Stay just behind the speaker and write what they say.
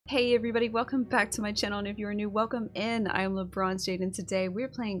Hey everybody, welcome back to my channel, and if you are new, welcome in. I am LeBron's Jade, and today we're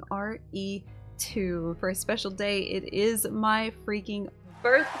playing RE2 for a special day. It is my freaking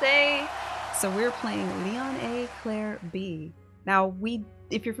birthday, so we're playing Leon A, Claire B. Now,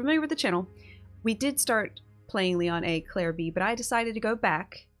 if you're familiar with the channel, we did start playing Leon A, Claire B, but I decided to go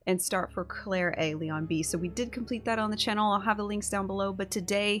back and start for Claire A, Leon B. So we did complete that on the channel. I'll have the links down below, but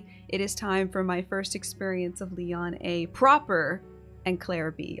today it is time for my first experience of Leon A proper and Claire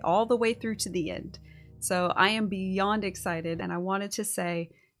B, all the way through to the end. So I am beyond excited, and I wanted to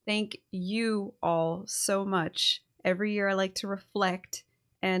say thank you all so much. Every year I like to reflect,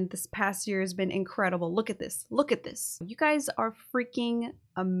 and this past year has been incredible. Look at this. Look at this. You guys are freaking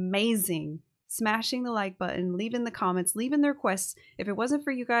amazing. Smashing the like button, leaving the comments, leaving the requests. If it wasn't for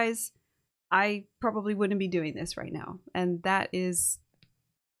you guys, I probably wouldn't be doing this right now. And that is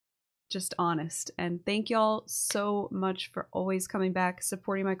just honest. And thank y'all so much for always coming back,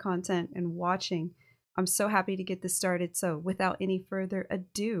 supporting my content, and watching. I'm so happy to get this started. So without any further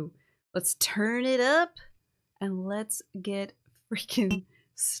adu, let's turn it up and let's get freaking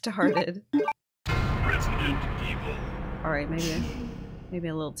started. Resident Evil. All right, maybe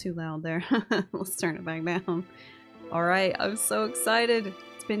a little too loud there. Let's turn it back down. All right, I'm so excited.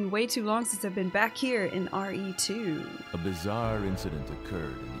 It's been way too long since I've been back here in RE2. A bizarre incident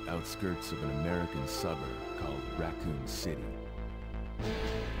occurred in the outskirts of an American suburb called Raccoon City.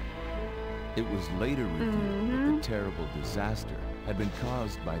 It was later revealed that the terrible disaster had been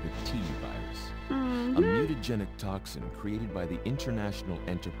caused by the T virus, a mutagenic toxin created by the international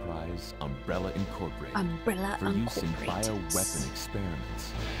enterprise Umbrella Incorporated for use in bioweapon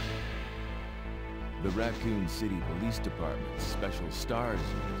experiments. The Raccoon City Police Department's Special Stars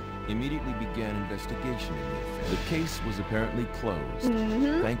Unit immediately began investigation in the affair. The case was apparently closed,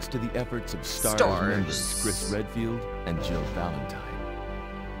 thanks to the efforts of Stars members Chris Redfield and Jill Valentine.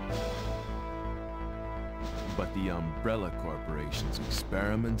 But the Umbrella Corporation's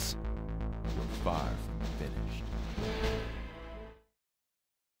experiments were far from finished.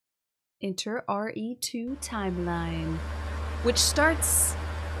 Enter RE2 timeline, which starts,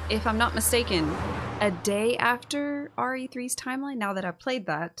 if I'm not mistaken, a day after RE3's timeline. Now that I've played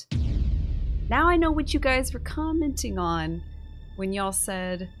that, now I know what you guys were commenting on when y'all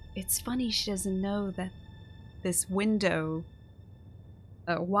said, it's funny she doesn't know that this window,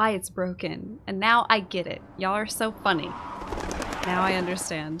 why it's broken. And now I get it. Y'all are so funny. Now I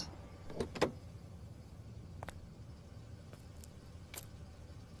understand.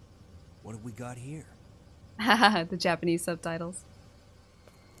 What have we got here? Haha, the Japanese subtitles.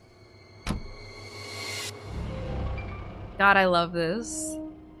 God, I love this.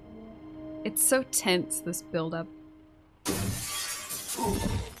 It's so tense, this build-up.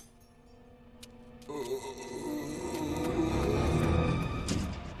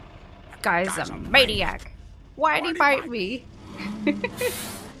 Guy's a maniac. Why'd he bite me?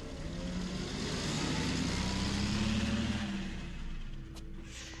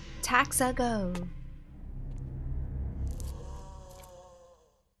 Tax-a-go.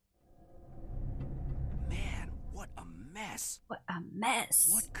 Man, what a mess. What a mess.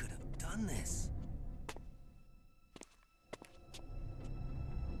 What could have done this?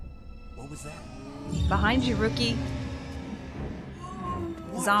 What was that? Behind you, rookie.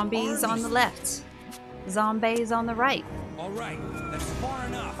 What Zombies are on these? the left. Zombies on the right. All right, that's far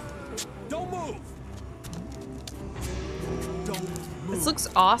enough. Don't move. Don't move. This looks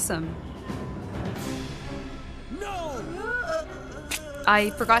awesome. No!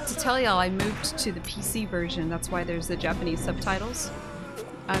 I forgot to tell y'all I moved to the PC version. That's why there's the Japanese subtitles.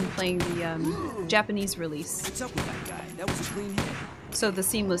 I'm playing the Japanese release. What's up with that guy? That was a clean hit. So the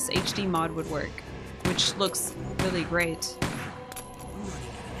seamless HD mod would work, which looks really great. We're running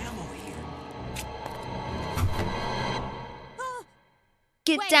out of ammo here.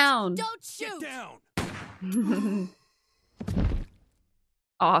 Get Wait, down! Don't shoot! Get down!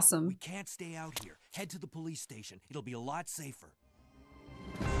 Awesome. We can't stay out here. Head to the police station. It'll be a lot safer.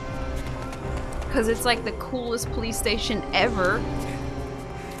 Because it's like the coolest police station ever.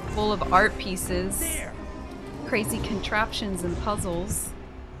 Full of art pieces, There! crazy contraptions and puzzles.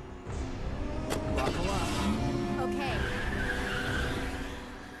 Buckle up. Okay.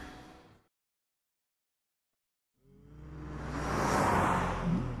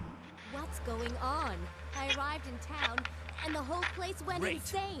 What's going on? I arrived in town, and the whole place went Great.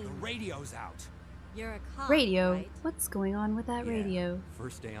 insane. The radio's out. You're a cop, Radio. right? What's going on with that Yeah, radio?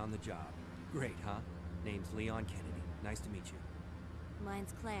 First day on the job. Great, huh? Name's Leon Kennedy. Nice to meet you.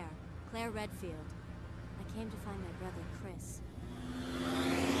 Mine's Claire. Claire Redfield. I came to find my brother, Chris.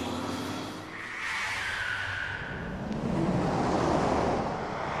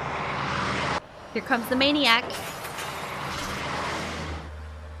 Here comes the maniac.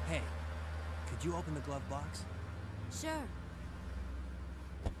 Hey, could you open the glove box? Sure.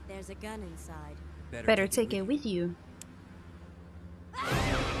 There's a gun inside. Better take it with you.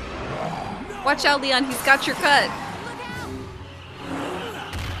 Watch out, Leon. He's got your cut.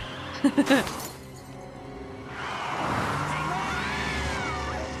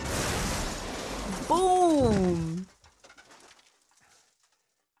 Boom.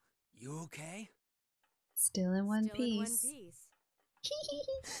 You okay? Still in one Still in one piece.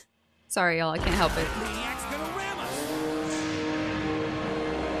 piece. Sorry, y'all. I can't help it. Maniac's gonna ram us!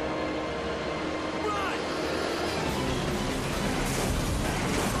 Run!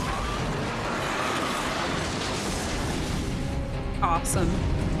 Awesome.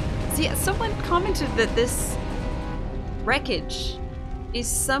 See, someone commented that this wreckage is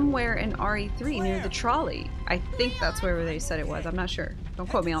somewhere in RE3 near the trolley. I think that's where they said it was. I'm not sure. Don't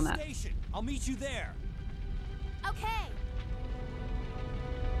quote me on that. I'll meet you there. Okay.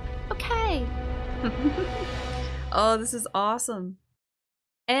 Okay. Oh, this is awesome.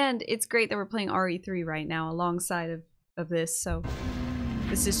 And it's great that we're playing RE3 right now alongside of this, so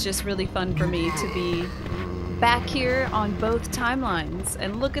this is just really fun for me to be back here on both timelines.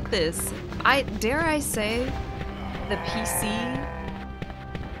 And look at this. Dare I say the PC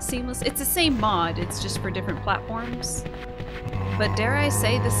seamless. It's the same mod, it's just for different platforms. But dare I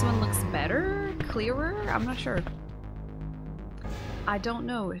say this one looks better? Clearer? I'm not sure. I don't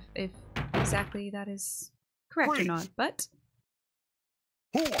know if exactly that is correct or not, but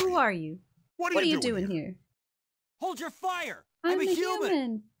who are you? What are you doing here? Hold your fire! I'm a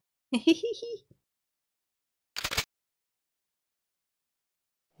human!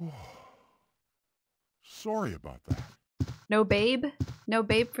 Sorry about that. No babe? No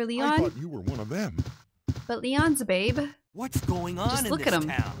babe for Leon? I thought you were one of them. But Leon's a babe. What's going on Just in look this at him.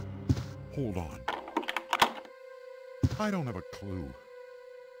 town? Hold on. I don't have a clue.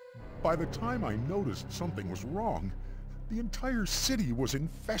 By the time I noticed something was wrong, the entire city was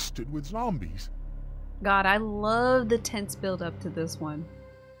infested with zombies. God, I love the tense build up to this one.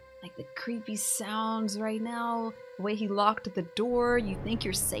 Like the creepy sounds right now, the way he locked the door, you think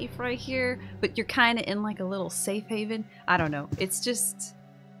you're safe right here, but you're kind of in like a little safe haven. I don't know. It's just,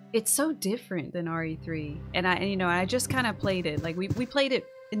 it's so different than RE3. And I just kind of played it. Like we played it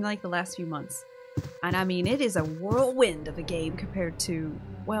in like the last few months. And I mean, it is a whirlwind of a game compared to,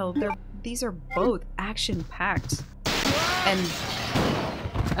 well, these are both action-packed and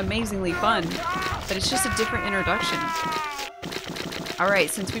amazingly fun, but it's just a different introduction.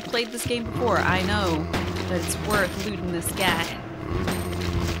 Alright, since we've played this game before, I know that it's worth looting this guy.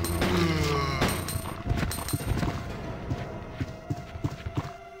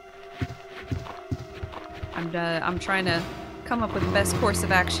 I'm trying to come up with the best course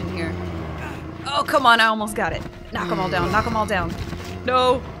of action here. Oh, come on, I almost got it. Knock them all down, knock them all down.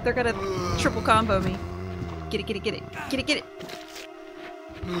 No, they're gonna triple combo me. Get it, get it, get it. Get it, get it.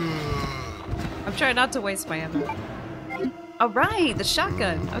 I'm trying not to waste my ammo. Alright, the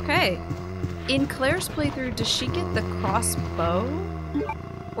shotgun. Okay. In Claire's playthrough, does she get the crossbow?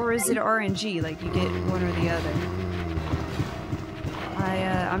 Or is it RNG, like you get one or the other?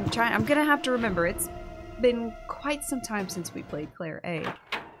 I'm gonna have to remember. It's been quite some time since we played Claire A.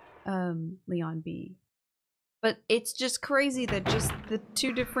 Leon B. But it's just crazy that just the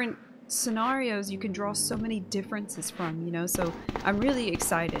two different scenarios you can draw so many differences from, you know? So I'm really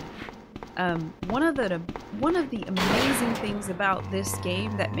excited. One of the amazing things about this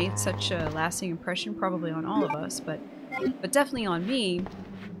game that made such a lasting impression, probably on all of us, but definitely on me.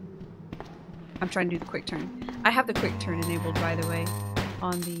 I'm trying to do the quick turn. I have the quick turn enabled, by the way,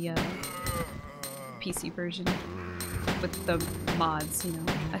 on the PC version. With the mods, you know,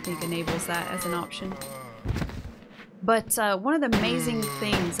 I think enables that as an option. But one of the amazing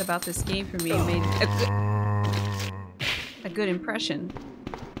things about this game for me made a good impression.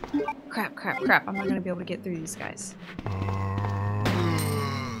 Crap, crap, crap. I'm not gonna be able to get through these guys.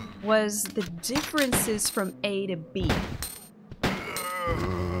 Was the differences from A to B.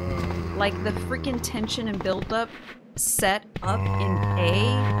 Like the freaking tension and build-up set up in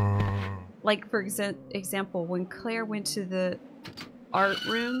A. Like, for example, when Claire went to the art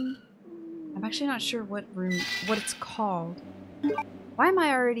room, I'm actually not sure what it's called. Why am I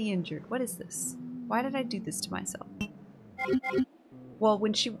already injured? What is this? Why did I do this to myself? Well,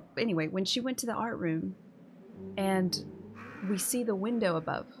 when she went to the art room, and we see the window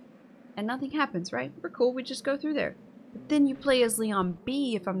above, and nothing happens, right? We're cool, we just go through there. But then you play as Leon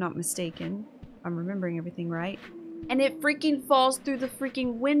B, if I'm not mistaken. I'm remembering everything right. And it freaking falls through the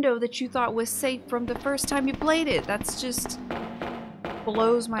freaking window that you thought was safe from the first time you played it. That's just...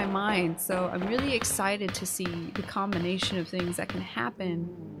 blows my mind. So I'm really excited to see the combination of things that can happen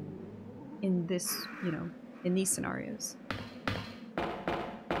in this, you know, in these scenarios.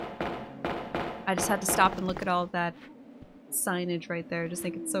 I just had to stop and look at all of that signage right there. I just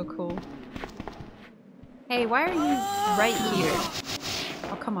think it's so cool. Hey, why are you right here?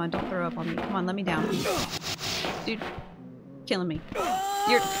 Oh, come on, don't throw up on me. Come on, let me down. Dude, killing me.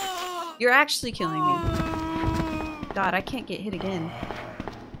 You're actually killing me. God, I can't get hit again.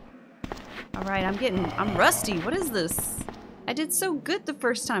 Alright, I'm rusty. What is this? I did so good the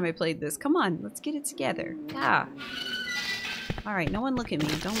first time I played this. Come on, let's get it together. Yeah. Alright, no one look at me.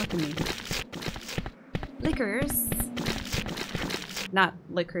 Don't look at me. Liquors. Not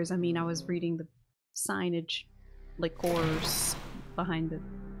liquors, I mean I was reading the signage. Liquors behind it.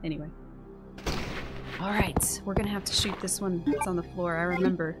 Anyway. Alright, we're gonna have to shoot this one that's on the floor, I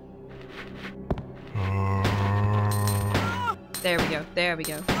remember. There we go, there we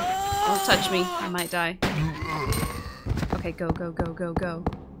go. Don't touch me, I might die. Okay, go, go, go, go, go.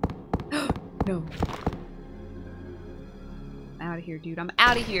 No. I'm out of here, dude. I'm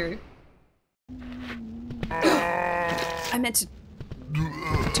out of here. I meant to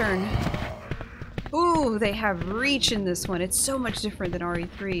turn. Ooh, they have reach in this one. It's so much different than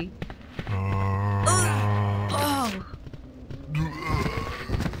RE3. Oh.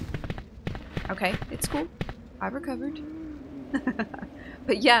 Okay, it's cool. I recovered.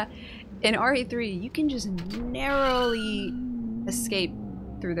 But yeah, in RE3, you can just narrowly escape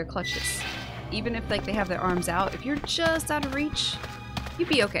through their clutches. Even if like they have their arms out, if you're just out of reach, you'd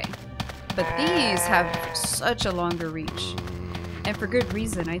be okay. But these have such a longer reach. And for good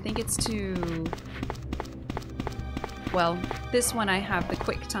reason. I think it's to... Well, this one I have the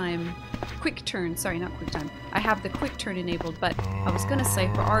quick turn, sorry, not quick time. I have the quick turn enabled, but I was gonna say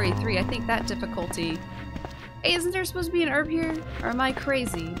for RE3, I think that difficulty... Hey, isn't there supposed to be an herb here? Or am I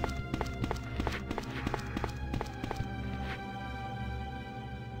crazy?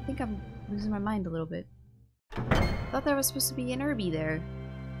 I think I'm losing my mind a little bit. Thought there was supposed to be an herby there.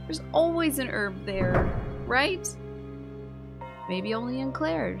 There's always an herb there, right? Maybe only in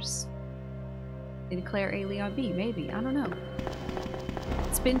Claire's. In Claire A, Leon B, maybe. I don't know.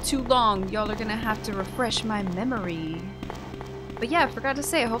 It's been too long. Y'all are gonna have to refresh my memory. But yeah, I forgot to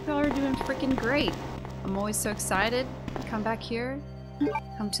say, I hope y'all are doing freaking great. I'm always so excited to come back here.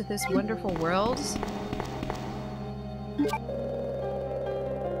 Come to this wonderful world.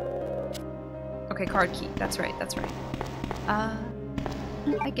 Okay, card key. That's right, that's right.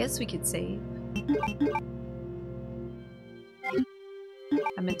 I guess we could save.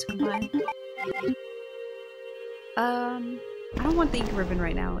 I meant to combine. I don't want the ink ribbon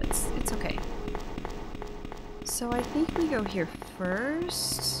right now. It's okay. So I think we go here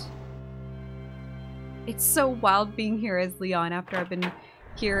first. It's so wild being here as Leon after I've been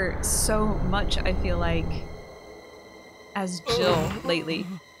here so much, I feel like, as Jill lately.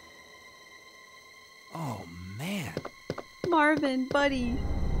 Oh, man. Marvin, buddy.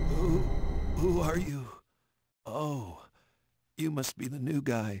 Who are you? Oh, you must be the new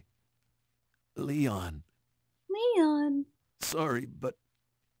guy. Leon. Leon. Sorry, but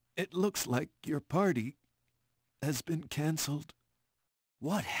it looks like your party has been cancelled.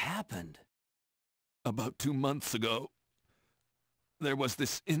 What happened? About 2 months ago, there was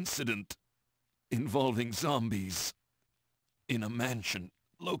this incident involving zombies in a mansion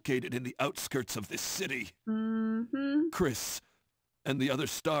located in the outskirts of this city. Chris and the other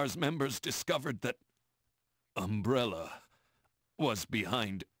STARS members discovered that Umbrella was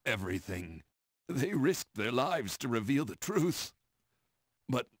behind everything. They risked their lives to reveal the truth,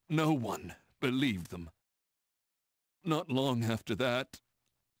 but no one believed them. Not long after that,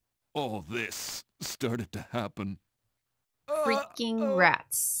 all this started to happen. Freaking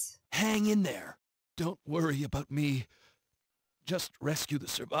rats. Hang in there. Don't worry about me. Just rescue the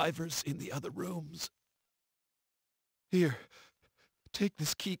survivors in the other rooms. Here, take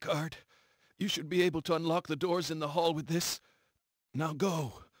this key card. You should be able to unlock the doors in the hall with this. Now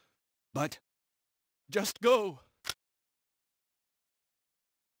go. But... Just go.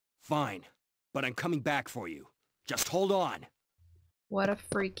 Fine. But I'm coming back for you. Just hold on. What a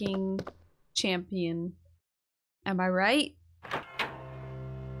freaking champion. Am I right?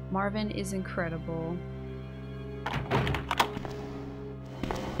 Marvin is incredible.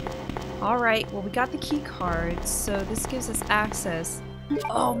 Alright, well we got the key cards, so this gives us access.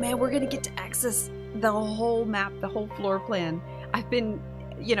 Oh man, we're gonna get to access the whole map, the whole floor plan. I've been,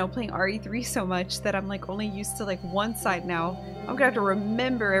 you know, playing RE3 so much that I'm like only used to like one side now. I'm gonna have to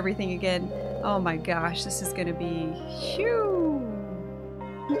remember everything again. Oh my gosh, this is gonna be huge.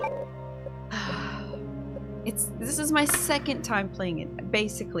 This is my second time playing it,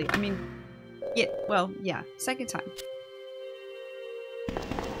 basically. I mean, yeah, well, yeah, second time.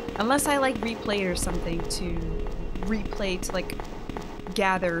 Unless I like replay or something to like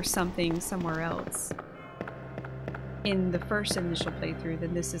gather something somewhere else in the first initial playthrough,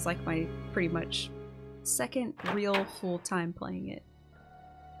 then this is like my pretty much second real full time playing it.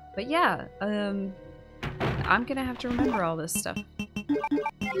 But yeah, I'm gonna have to remember all this stuff.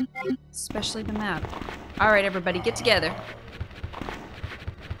 Especially the map. Alright everybody, get together.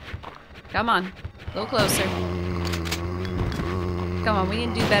 Come on, a little closer. Come on, we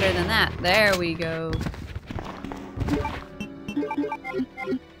can do better than that. There we go.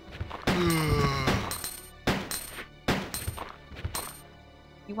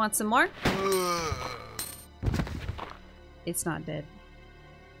 You want some more? It's not dead.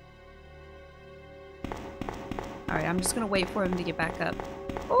 Alright, I'm just gonna wait for him to get back up.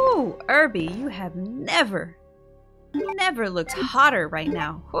 Oh, Irby, you have never looked hotter right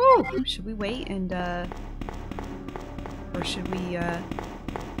now. Oh, should we wait and, or should we,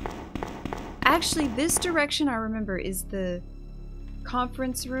 Actually, this direction I remember is the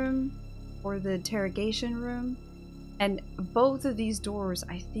conference room or the interrogation room. And both of these doors,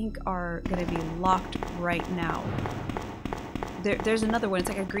 I think, are gonna be locked right now. There's another one, it's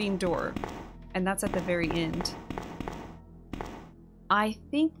like a green door. And that's at the very end. I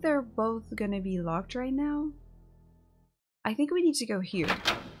think they're both gonna be locked right now. I think we need to go here.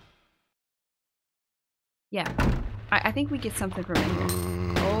 Yeah. I think we get something from in here.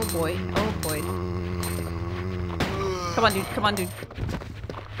 Oh boy. Oh boy. Come on, dude. Come on, dude.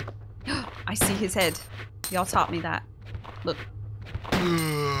 I see his head. Y'all taught me that. Look.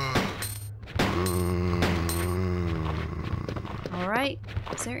 Alright.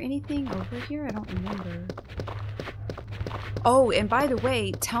 Is there anything over here? I don't remember. Oh, and by the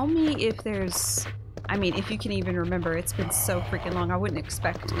way, tell me if there's... I mean, if you can even remember. It's been so freaking long. I wouldn't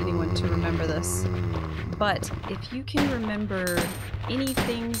expect anyone to remember this. But if you can remember any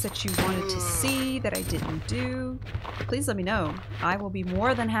things that you wanted to see that I didn't do, please let me know. I will be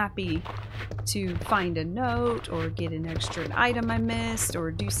more than happy to find a note or get an extra item I missed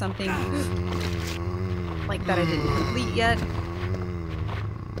or do something like that I didn't complete yet.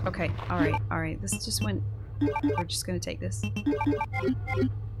 Okay, alright. This just went... We're just gonna take this.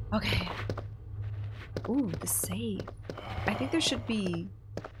 Okay. Ooh, the save. I think there should be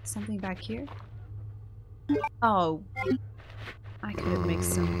something back here. Oh. I could have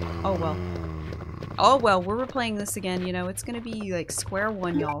mixed some... Oh well. Oh well, we're replaying this again, you know. It's gonna be like square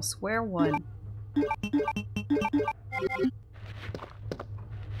one, y'all. Square one.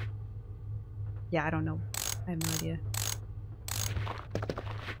 Yeah, I don't know. I have no idea.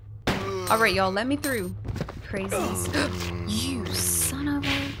 Alright, y'all, let me through. Crazies. You son of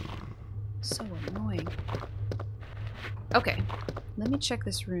a... So annoying. Okay. Let me check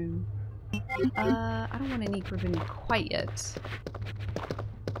this room. I don't want any ribbon quite yet.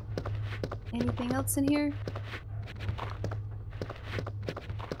 Anything else in here?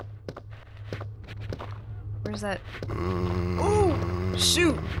 Where's that? Ooh!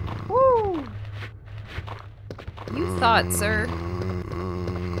 Shoot! Woo! You thought, sir.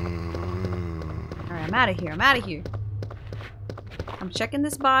 Alright, I'm out of here. I'm out of here. I'm checking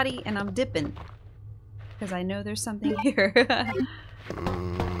this body and I'm dipping. Because I know there's something here.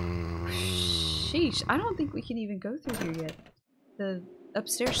 Sheesh, I don't think we can even go through here yet. The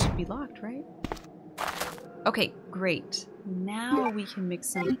upstairs should be locked, right? Okay, great. Now we can mix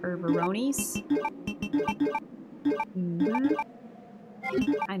some herbaronis.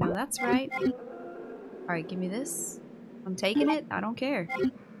 I know that's right. Alright, give me this. I'm taking it. I don't care.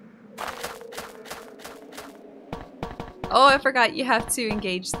 Oh, I forgot you have to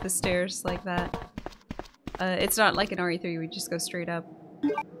engage the stairs like that. It's not like an RE3, we just go straight up.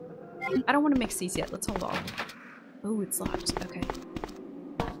 I don't want to mix these yet. Let's hold on. Oh, it's locked. Okay.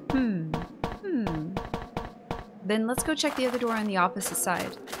 Then let's go check the other door on the opposite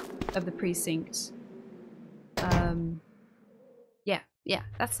side of the precinct. Yeah,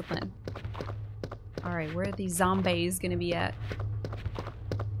 that's the plan. Alright, where are these zombies gonna be at?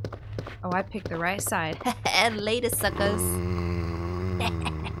 Oh, I picked the right side. Later, suckers.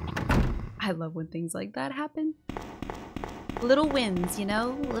 I love when things like that happen. Little wins, you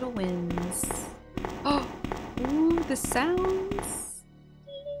know? Little wins. Oh! Ooh, the sounds.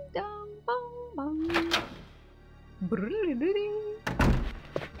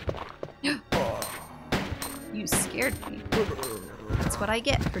 You scared me. That's what I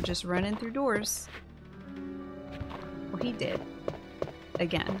get for just running through doors. Well, he did.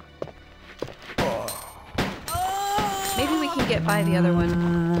 Again. Maybe we can get by the other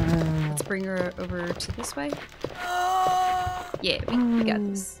one. Let's bring her over to this way? Yeah, we got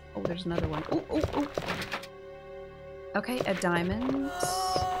this. Oh, there's another one. Oh, oh, oh. Okay, a diamond.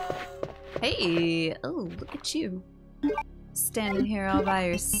 Hey! Oh, look at you. Standing here all by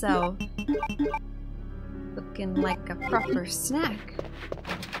yourself. Looking like a proper snack.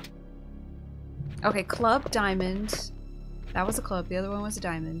 Okay, club, diamond. That was a club, the other one was a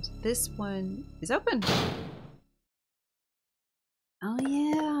diamond. This one is open. Oh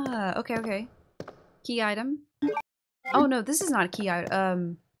yeah, okay, okay. Key item. Oh no, this is not a key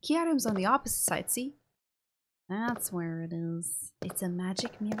item. Key item's on the opposite side, see? That's where it is. It's a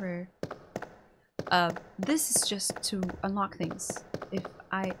magic mirror. This is just to unlock things, if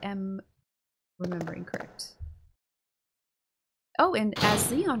I am remembering correct. Oh, and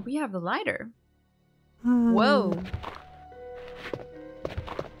as Leon, we have the lighter. Whoa.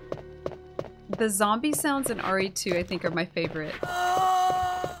 The zombie sounds in RE2 I think are my favorite.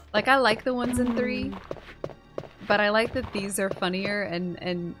 Like, I like the ones in 3, but I like that these are funnier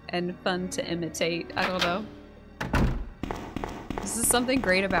and fun to imitate. I don't know. This is something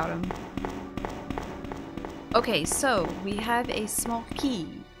great about them. Okay, so we have a small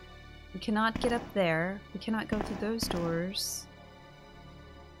key. We cannot get up there. We cannot go through those doors.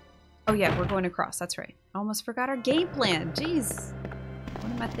 Oh yeah, we're going across. That's right. I almost forgot our game plan. Jeez. What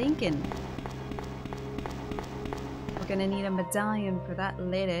am I thinking? We're gonna need a medallion for that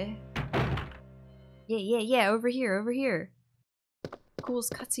lady. Yeah. Over here, over here.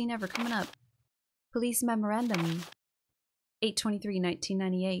 Coolest cutscene ever coming up. Police memorandum.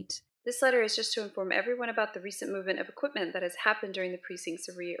 8/23/1998. This letter is just to inform everyone about the recent movement of equipment that has happened during the precinct's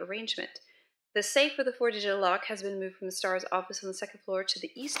rearrangement. The safe with the 4-digit lock has been moved from the STAR's office on the 2nd floor to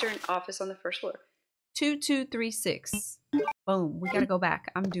the Eastern office on the 1st floor. 2236. Boom. We gotta go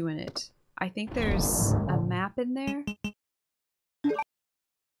back. I'm doing it. I think there's a map in there.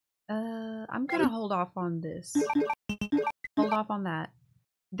 I'm gonna hold off on this. Hold off on that.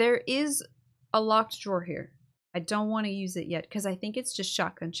 There is a locked drawer here. I don't want to use it yet because I think it's just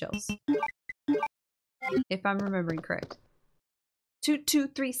shotgun shells. If I'm remembering correct.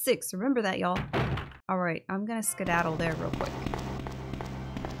 2236. Remember that, y'all. Alright, I'm gonna skedaddle there real quick.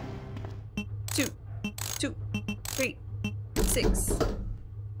 2, 2, 3, 6.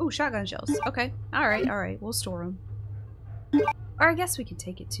 Oh, shotgun shells. Okay. Alright. We'll store them. Or I guess we can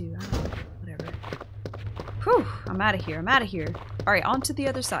take it too. I don't know. Whatever. Whew. I'm out of here. Alright, on to the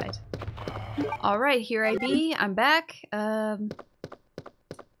other side. Alright, here I be. I'm back.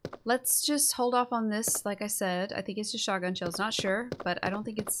 Let's just hold off on this, like I said. I think it's just shotgun shells. Not sure, but I don't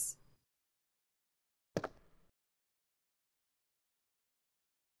think it's...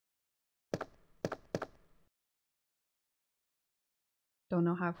 Don't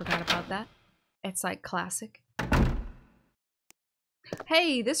know how I forgot about that. It's like classic.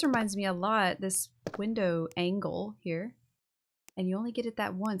 Hey, this reminds me a lot. This window angle here. And you only get it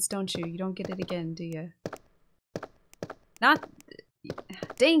that once, don't you? You don't get it again, do you? Not...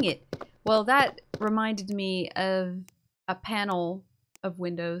 Dang it. Well, that reminded me of a panel of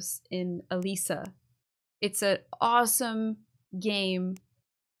windows in Elisa. It's an awesome game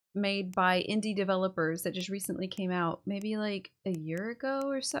made by indie developers that just recently came out. Maybe like a year ago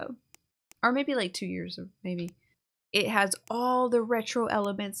or so. Or maybe like 2 years, or maybe. It has all the retro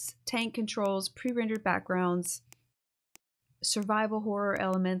elements, tank controls, pre-rendered backgrounds, survival horror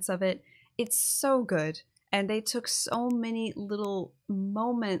elements of it. It's so good. And they took so many little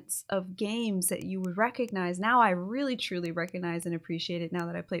moments of games that you would recognize. Now I really truly recognize and appreciate it now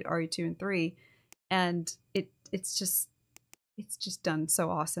that I played RE2 and 3. And it's just done so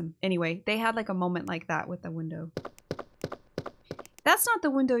awesome. Anyway, they had like a moment like that with the window. That's not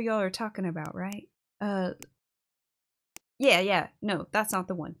the window y'all are talking about, right? Yeah. No, that's not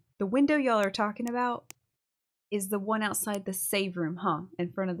the one. The window y'all are talking about is the one outside the save room, huh?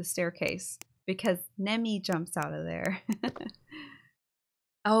 In front of the staircase. Because Nemi jumps out of there.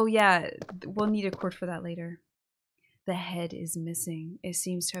 Oh yeah, we'll need a cord for that later. The head is missing. It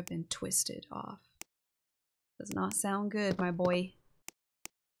seems to have been twisted off. Does not sound good, my boy.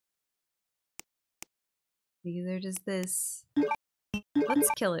 Neither does this.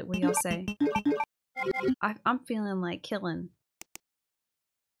 Let's kill it, what do y'all say? I'm feeling like killing.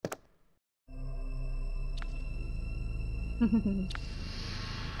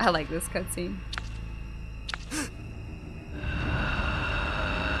 I like this cutscene.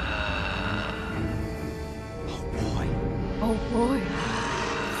 Oh boy.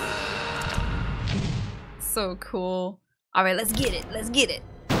 So cool. Alright, let's get it. Let's get it.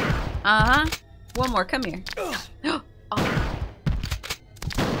 Uh-huh. One more. Come here. Oh.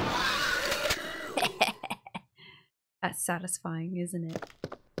 That's satisfying, isn't it?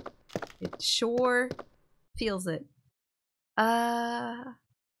 It sure feels it.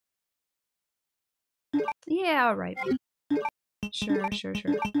 Yeah, alright. Sure.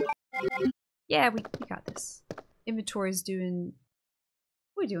 Yeah, we got this. Inventory's doing...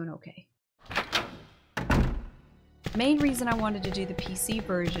 We're doing okay. Main reason I wanted to do the PC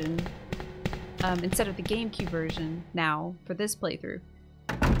version instead of the GameCube version now for this playthrough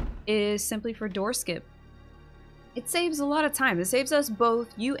is simply for door skip. It saves a lot of time. It saves us both,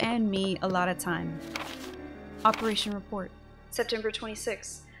 you and me, a lot of time. Operation report. September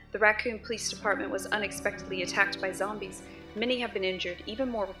 26th. The Raccoon Police Department was unexpectedly attacked by zombies. Many have been injured, even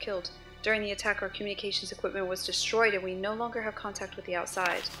more were killed. During the attack, our communications equipment was destroyed and we no longer have contact with the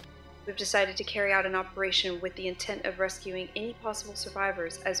outside. We've decided to carry out an operation with the intent of rescuing any possible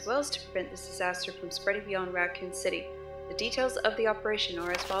survivors, as well as to prevent this disaster from spreading beyond Raccoon City. The details of the operation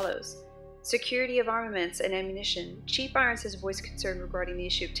are as follows. Security of armaments and ammunition. Chief Irons has voiced concern regarding the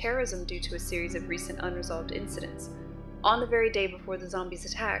issue of terrorism due to a series of recent unresolved incidents. On the very day before the zombies'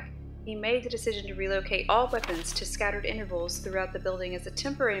 attack, he made the decision to relocate all weapons to scattered intervals throughout the building as a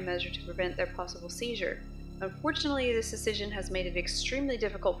temporary measure to prevent their possible seizure. Unfortunately, this decision has made it extremely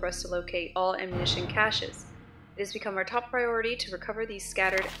difficult for us to locate all ammunition caches. It has become our top priority to recover these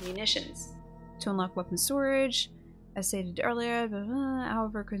scattered munitions. To unlock weapon storage, as stated earlier,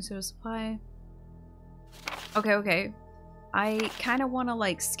 however, consider supply. Okay. I kind of want to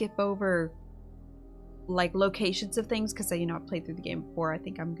like skip over like locations of things because I've played through the game before. I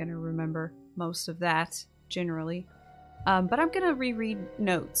think I'm gonna remember most of that generally, but I'm gonna reread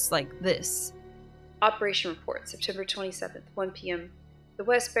notes like this. Operation report, September 27th, 1 p.m. The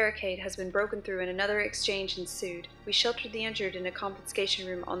West Barricade has been broken through and another exchange ensued. We sheltered the injured in a confiscation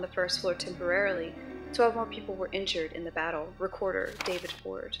room on the first floor temporarily. 12 more people were injured in the battle. Recorder, David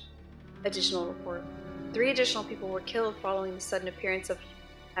Ford. Additional report. 3 additional people were killed following the sudden appearance of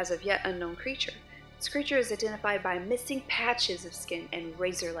as of yet unknown creature. This creature is identified by missing patches of skin and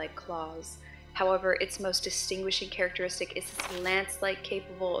razor-like claws. However, its most distinguishing characteristic is its lance-like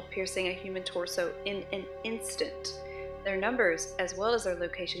capable of piercing a human torso in an instant. Their numbers, as well as their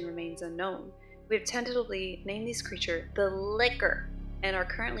location, remains unknown. We have tentatively named this creature the Licker, and are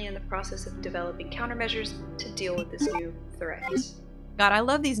currently in the process of developing countermeasures to deal with this new threat. God, I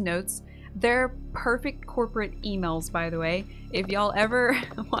love these notes. They're perfect corporate emails, by the way. If y'all ever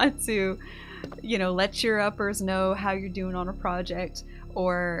want to, let your uppers know how you're doing on a project,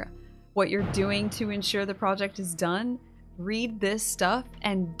 or what you're doing to ensure the project is done, read this stuff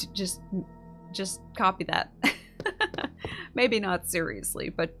and just copy that. Maybe not seriously,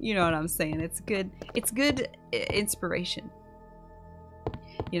 but you know what I'm saying. It's good inspiration.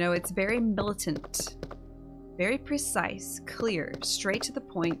 It's very militant, very precise, clear, straight to the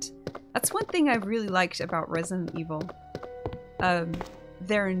point. That's one thing I really liked about Resident Evil.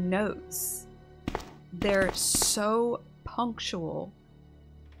 Their notes. They're so punctual.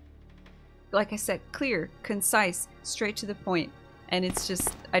 Like I said, clear, concise, straight to the point. And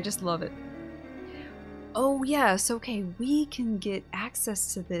I just love it. Oh yes, okay, we can get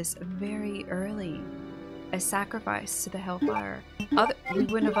access to this very early. A sacrifice to the Hellfire. We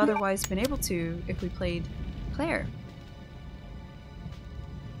wouldn't have otherwise been able to if we played Claire.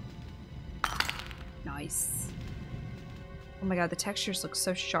 Nice. Oh my god, the textures look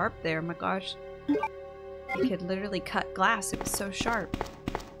so sharp there. Oh my gosh. You could literally cut glass. It was so sharp.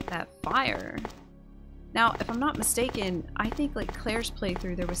 That fire. Now, if I'm not mistaken, I think like Claire's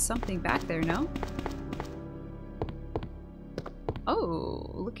playthrough, there was something back there, no?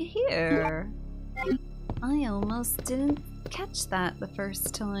 Oh, look at here. I almost didn't catch that the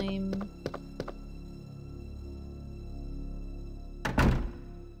first time.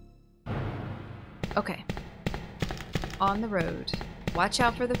 Okay. On the road. Watch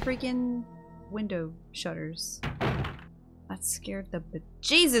out for the freaking window shutters. That scared the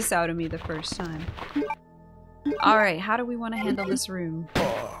bejesus out of me the first time. Alright, how do we want to handle this room?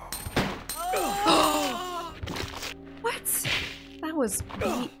 What? That was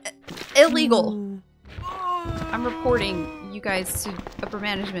illegal. I'm reporting you guys to upper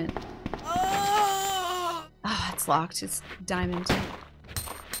management. Ah, it's locked. It's diamond.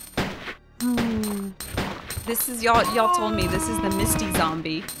 This is y'all told me this is the Misty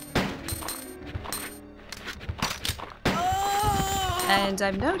zombie. And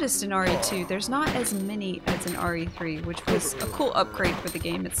I've noticed in RE2 there's not as many as in RE3, which was a cool upgrade for the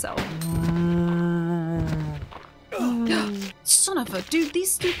game itself. Son of a dude,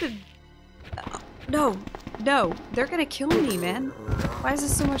 these stupid... No, they're gonna kill me, man. Why is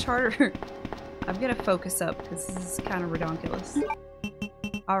this so much harder? I'm gonna focus up because this is kind of redonkulous.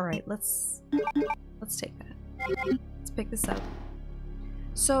 Alright, let's take that. Let's pick this up.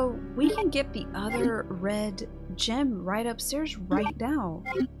 So we can get the other red gem right upstairs right now.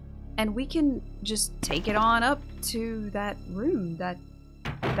 And we can just take it on up to that room, that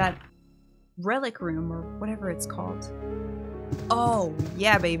relic room or whatever it's called. Oh,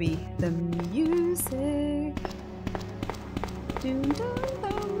 yeah, baby. The music. Dun, dun,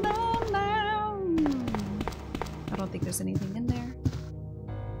 dun, dun, dun. I don't think there's anything in there.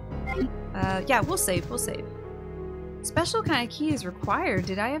 Yeah, we'll save. Special kind of key is required.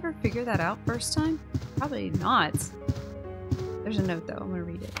 Did I ever figure that out first time? Probably not. There's a note though. I'm gonna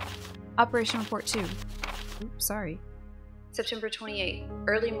read it. Operation Report 2. Oops, sorry. September 28.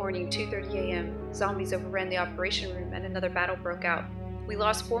 Early morning, 2:30 a.m. Zombies overran the operation room and another battle broke out. We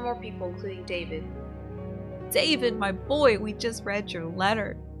lost 4 more people, including David. David, my boy, we just read your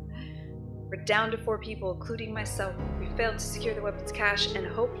letter. We're down to 4 people, including myself. We failed to secure the weapons cache, and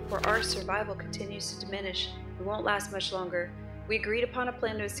hope for our survival continues to diminish. We won't last much longer. We agreed upon a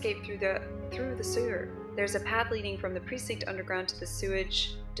plan to escape through the sewer. There's a path leading from the precinct underground to the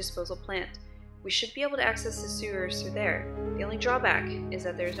sewage disposal plant. We should be able to access the sewers through there. The only drawback is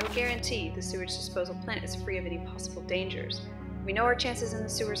that there is no guarantee the sewage disposal plant is free of any possible dangers. We know our chances in the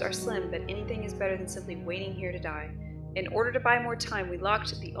sewers are slim, but anything is better than simply waiting here to die. In order to buy more time, we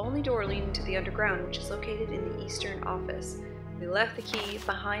locked the only door leading to the underground, which is located in the eastern office. We left the key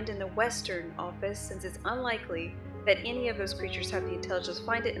behind in the western office since it's unlikely that any of those creatures have the intelligence to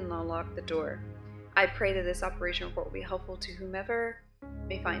find it and unlock the door. I pray that this operation report will be helpful to whomever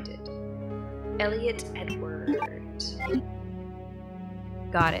may find it. Elliot Edward.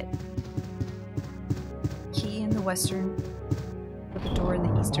 Got it. Key in the western, with the door in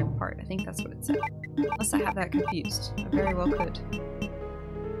the eastern part. I think that's what it said. Unless I have that confused. I very well could.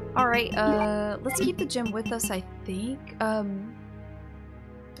 Alright, let's keep the gem with us, I think.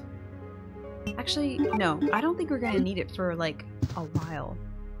 Actually, no. I don't think we're gonna need it for, like, a while.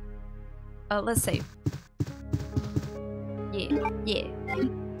 Let's save. Yeah.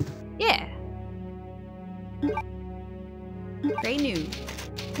 Great news.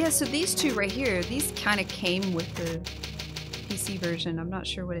 Yeah, so these two right here, these kind of came with the PC version. I'm not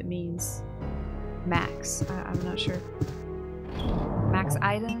sure what it means. Max. I'm not sure. Max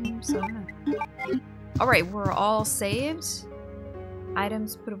items? I don't know. Alright, we're all saved.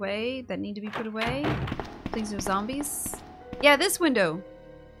 Items put away that need to be put away. Please no zombies. Yeah, this window.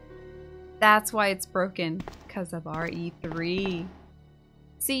 That's why it's broken. Because of RE3.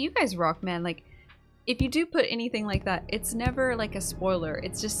 See, you guys rock, man. Like, if you do put anything like that, it's never like a spoiler.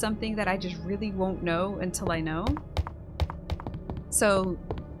 It's just something that I just really won't know until I know. So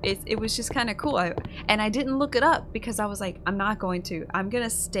it was just kind of cool. And I didn't look it up because I was like, I'm not going to. I'm gonna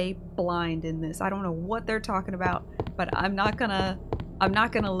stay blind in this. I don't know what they're talking about, but I'm not gonna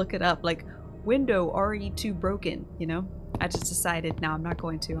look it up. Like, window RE2 broken, you know? I just decided, no, I'm not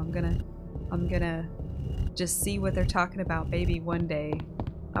going to. I'm gonna just see what they're talking about, maybe one day.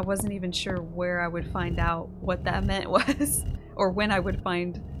 I wasn't even sure where I would find out what that meant was, or when I would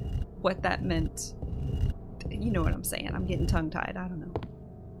find what that meant. You know what I'm saying. I'm getting tongue-tied. I don't know.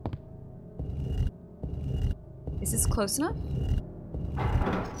 Is this close enough?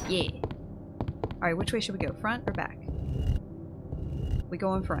 Yeah. Alright, which way should we go? Front or back? We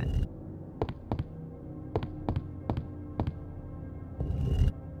go in front.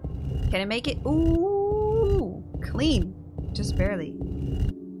 Can I make it? Ooh! Clean! Just barely.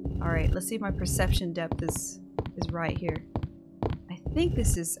 Alright, let's see if my perception depth is right here. I think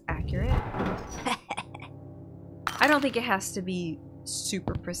this is accurate. I don't think it has to be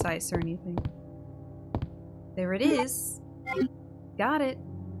super precise or anything. There it is. Got it.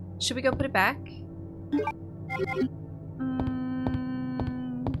 Should we go put it back?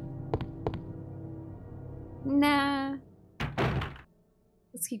 Nah.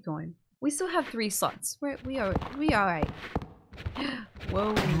 Let's keep going. We still have 3 slots. We alright.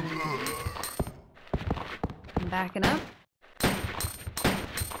 Whoa. I'm backing up.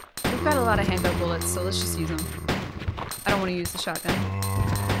 We've got a lot of handgun bullets, so let's just use them. I don't want to use the shotgun.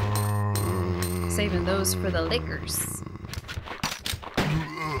 Saving those for the Lakers.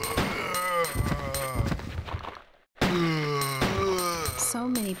 So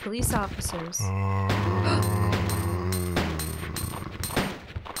many police officers.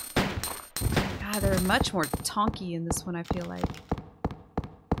 God, they're much more tonky in this one, I feel like.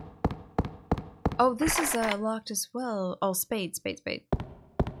 Oh, this is locked as well. Oh, spade. Sorry,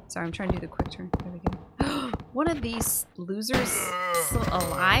 I'm trying to do the quick turn. There we go. One of these losers still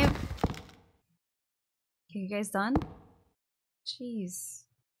alive? Okay, you guys done? Jeez.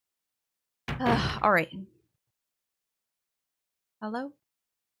 Alright. Hello?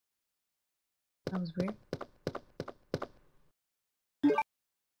 That was weird.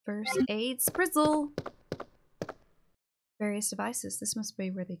 First aid spritzel. Various devices. This must be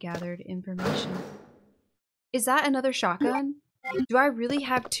where they gathered information. Is that another shotgun? Do I really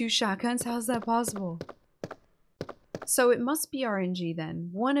have 2 shotguns? How is that possible? So it must be RNG then.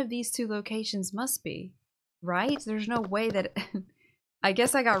 One of these 2 locations must be. Right? There's no way that... I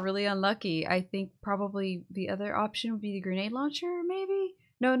guess I got really unlucky. I think probably the other option would be the grenade launcher, maybe?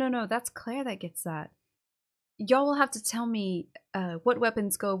 No. That's Claire that gets that. Y'all will have to tell me what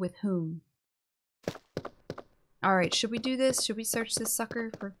weapons go with whom. Alright, should we do this? Should we search this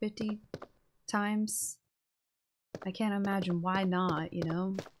sucker for 50 times? I can't imagine why not, you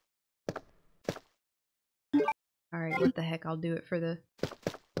know? Alright, what the heck, I'll do it for the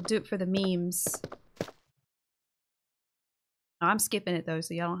memes. I'm skipping it though,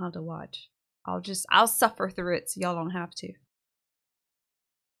 so y'all don't have to watch. I'll suffer through it so y'all don't have to.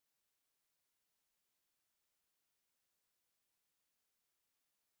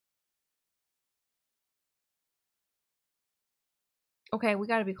 Okay, we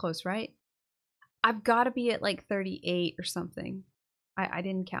gotta be close, right? I've gotta be at like 38 or something. I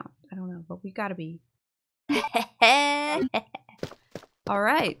didn't count. I don't know, but we gotta be.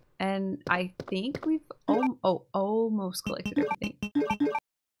 Alright, and I think we've almost collected everything.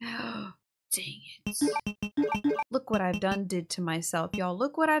 Dang it. Look what I've done did to myself, y'all.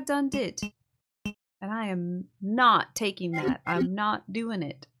 Look what I've done did. And I am not taking that. I'm not doing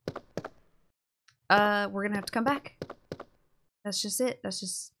it. We're gonna have to come back. That's just it. That's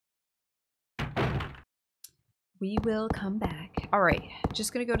just... We will come back. Alright,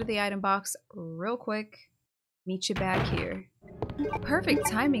 just gonna go to the item box real quick. Meet you back here. Perfect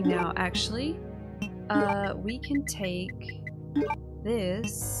timing now, actually. We can take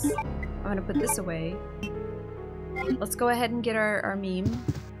this. I'm gonna put this away. Let's go ahead and get our meme.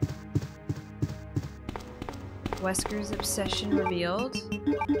 Wesker's obsession revealed.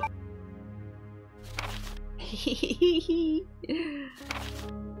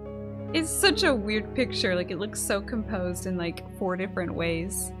 It's such a weird picture. Like, it looks so composed in like 4 different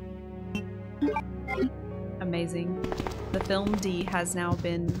ways. Amazing. The film D has now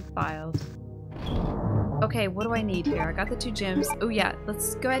been filed. Okay, what do I need here? I got the 2 gems. Oh yeah,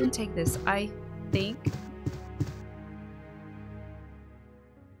 let's go ahead and take this. I think...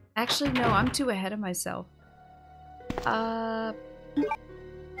 Actually, no, I'm too ahead of myself. I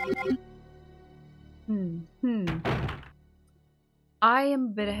am a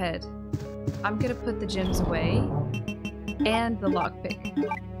bit ahead. I'm gonna put the gems away. And the lockpick.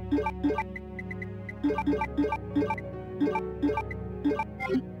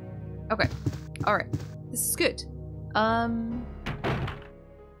 Okay. Alright. This is good.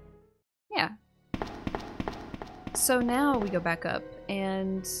 Yeah. So now we go back up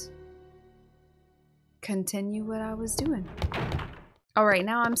and continue what I was doing. Alright,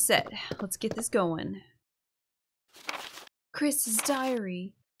 now I'm set. Let's get this going. Chris's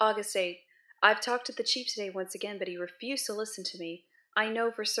diary. August 8th. I've talked to the chief today once again, but he refused to listen to me. I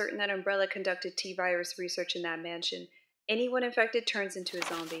know for certain that Umbrella conducted T-virus research in that mansion. Anyone infected turns into a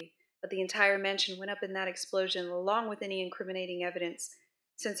zombie. But the entire mansion went up in that explosion, along with any incriminating evidence.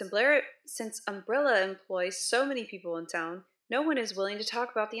 Since Umbrella employs so many people in town, no one is willing to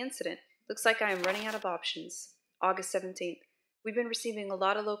talk about the incident. Looks like I am running out of options. August 17th. We've been receiving a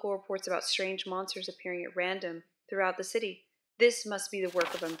lot of local reports about strange monsters appearing at random throughout the city. This must be the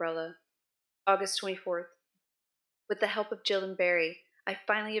work of Umbrella. August 24th. With the help of Jill and Barry, I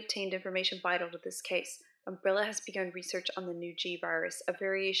finally obtained information vital to this case. Umbrella has begun research on the new G virus, a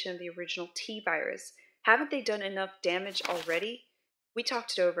variation of the original T virus. Haven't they done enough damage already? We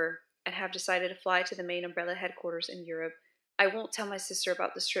talked it over and have decided to fly to the main Umbrella headquarters in Europe. I won't tell my sister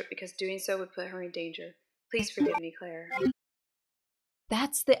about this trip because doing so would put her in danger. Please forgive me, Claire.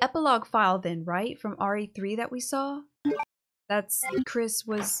 That's the epilogue file then, right? From RE3 that we saw? That's Chris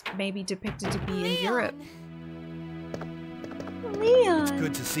was maybe depicted to be in Europe. Leon! It's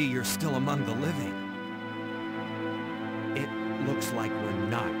good to see you're still among the living. It looks like we're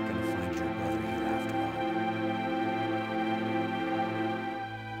not gonna find your brother here after all.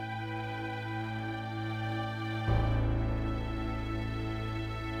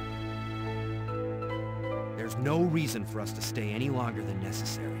 There's no reason for us to stay any longer than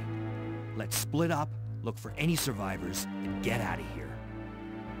necessary. Let's split up, look for any survivors, and get out of here.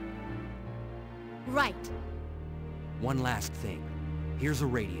 Right. One last thing. Here's a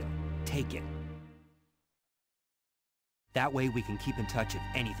radio. Take it. That way we can keep in touch if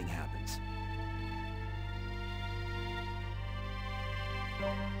anything happens.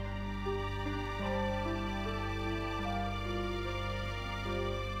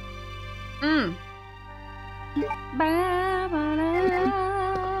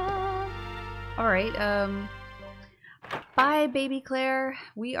 Alright, bye, baby Claire.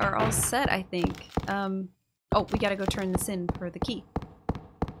 We are all set, I think. Oh, we gotta go turn this in for the key.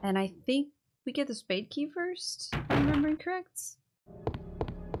 And I think we get the spade key first, if I'm remembering correct.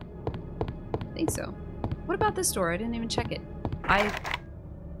 I think so. What about this door? I didn't even check it.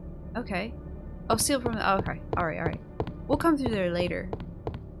 Okay. Oh, sealed from the... Oh, okay. Alright. We'll come through there later.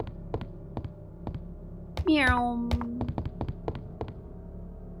 Meow.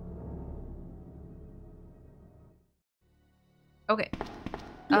 Okay.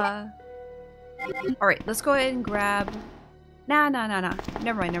 Alright, let's go ahead and grab... Nah.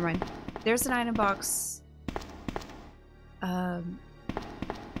 Never mind. There's an item box. Where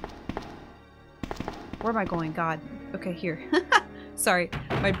am I going? God. Okay, here. Sorry.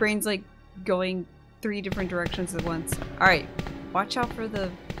 My brain's like going 3 different directions at once. Alright. Watch out for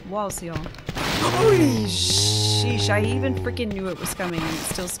the walls, y'all. Holy sheesh. I even freaking knew it was coming and it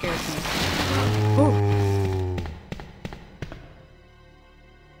still scared me. Oh.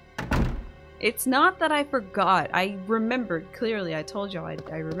 It's not that I forgot. I remembered. Clearly, I told y'all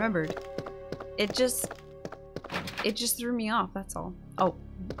I remembered. It just threw me off, that's all. Oh,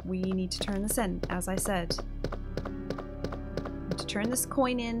 we need to turn this in, as I said. Need to turn this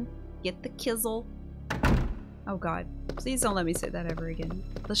coin in, get the kizzle. Oh god. Please don't let me say that ever again.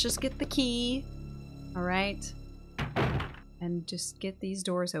 Let's just get the key. Alright. And just get these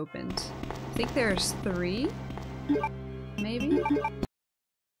doors opened. I think there's 3? Maybe?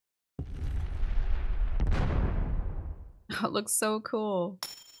 Oh, it looks so cool.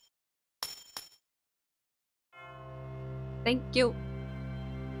 Thank you.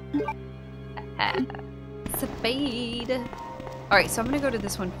 Spade. Alright, so I'm gonna go to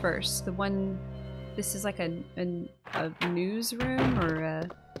this one first. The one... This is like a newsroom or a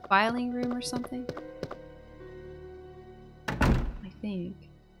filing room or something. I think.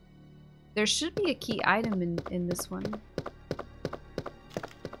 There should be a key item in this one.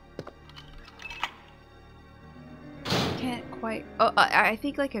 Can't quite... Oh, I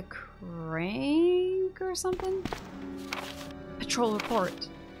think like a crank or something? Patrol report.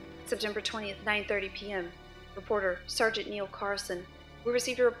 September 20th, 9:30 p.m. Reporter, Sergeant Neil Carson. We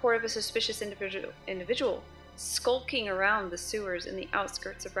received a report of a suspicious individual skulking around the sewers in the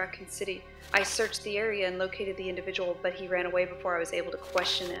outskirts of Raccoon City. I searched the area and located the individual, but he ran away before I was able to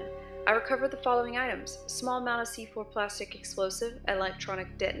question him. I recovered the following items: a small amount of C4 plastic explosive,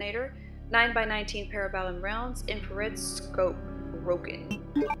 electronic detonator, 9x19 parabellum rounds, infrared scope broken.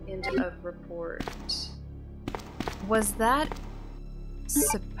 End of report. Was that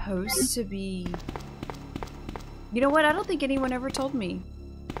supposed to be... You know what? I don't think anyone ever told me.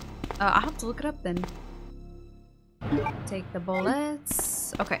 I'll have to look it up then. Take the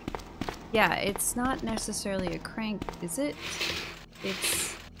bullets. Okay. Yeah, it's not necessarily a crank, is it?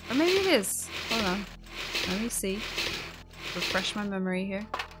 It's... Or maybe it is. Hold on. Let me see. Refresh my memory here.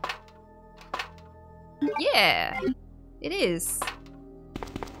 Yeah! It is.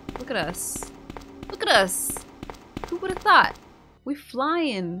 Look at us. Look at us! Who would have thought? We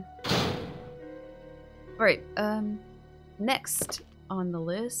flying. Alright, next on the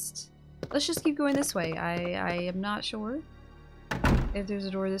list. Let's just keep going this way. I am not sure if there's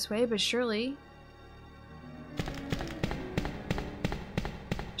a door this way, but surely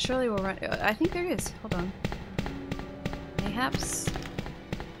we'll run. I think there is. Hold on. Mayhaps.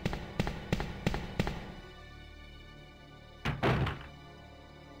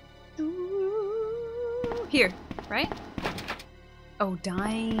 Ooh, here, right? Oh,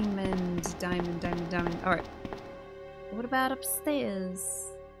 diamond. Alright. What about upstairs?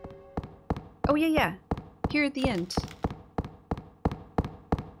 Oh, yeah. Here at the end.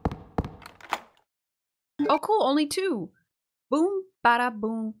 Oh, cool. Only 2. Boom, bada,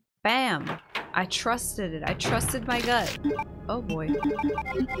 boom, bam. I trusted it. I trusted my gut. Oh, boy.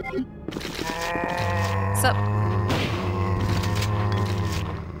 What's up?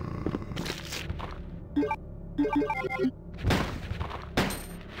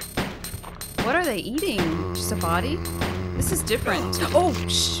 What are they eating? Just a body? This is different. Oh,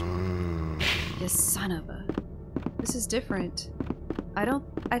 shh! You son of a... This is different.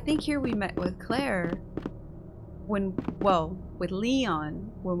 I think here we met with Claire. With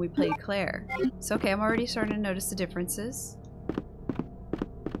Leon when we played Claire. So okay, I'm already starting to notice the differences.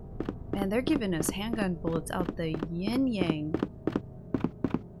 And they're giving us handgun bullets out the yin-yang.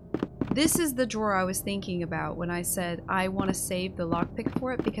 This is the drawer I was thinking about when I said I want to save the lockpick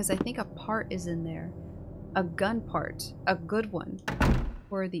for it, because I think a part is in there. A gun part. A good one.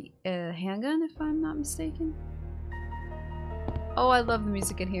 For the handgun, if I'm not mistaken. Oh, I love the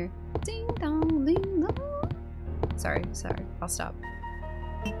music in here. Ding dong, ding dong. Sorry. I'll stop.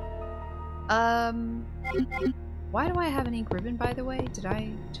 Why do I have an ink ribbon, by the way? Did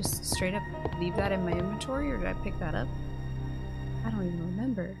I just straight up leave that in my inventory, or did I pick that up? I don't even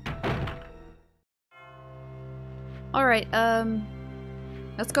remember. Alright,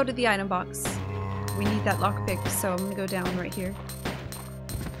 let's go to the item box. We need that lockpick, so I'm gonna go down right here.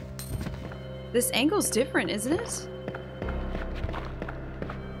 This angle's different, isn't it?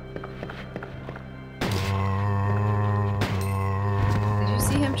 Did you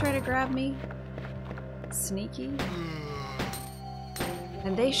see him try to grab me? Sneaky.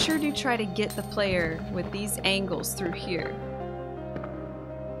 And they sure do try to get the player with these angles through here.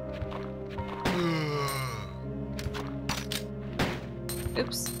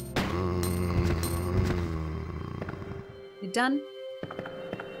 Oops. You done?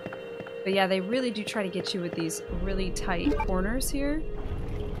 But yeah, they really do try to get you with these really tight corners here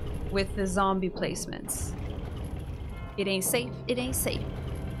with the zombie placements. It ain't safe. It ain't safe.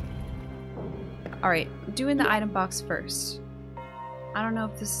 Alright, doing the item box first. I don't know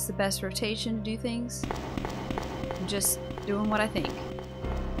if this is the best rotation to do things. I'm just doing what I think.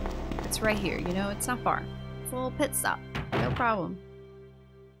 It's right here, you know, it's not far. It's a little pit stop. No problem.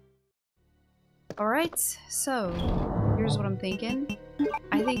 Alright, so here's what I'm thinking.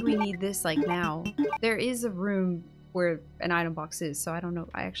 I think we need this like now. There is a room where an item box is, so I don't know.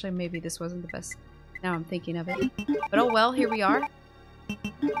 Actually, maybe this wasn't the best. Now I'm thinking of it. But oh well, here we are.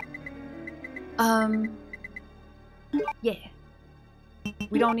 Yeah.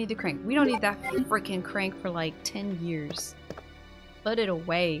 We don't need the crank. We don't need that freaking crank for like 10 years. Put it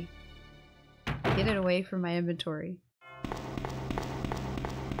away. Get it away from my inventory.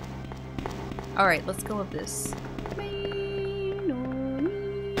 Alright, let's go with this.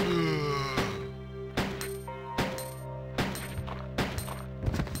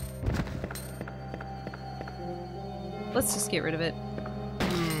 Let's just get rid of it.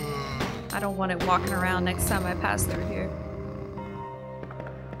 I don't want it walking around next time I pass through here.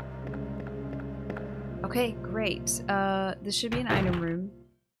 Okay, great. This should be an item room.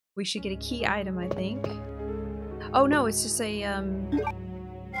 We should get a key item, I think. Oh no, it's just a,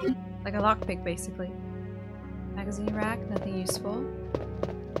 like a lockpick, basically. Magazine rack, nothing useful.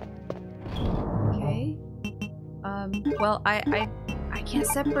 Okay. Well, I can't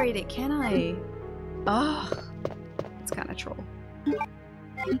separate it, can I? Ugh. It's kind of troll.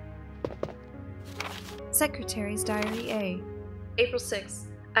 Secretary's Diary A. April 6th.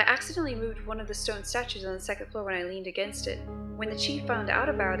 I accidentally moved one of the stone statues on the second floor when I leaned against it. When the chief found out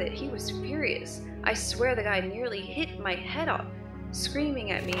about it, he was furious. I swear the guy nearly hit my head off,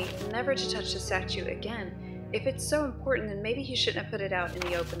 screaming at me never to touch the statue again. If it's so important, then maybe he shouldn't have put it out in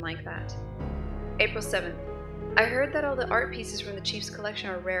the open like that. April 7th. I heard that all the art pieces from the chief's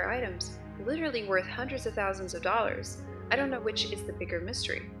collection are rare items, literally worth hundreds of thousands of dollars. I don't know which is the bigger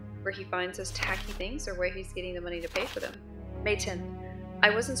mystery, where he finds those tacky things or where he's getting the money to pay for them. May 10th. I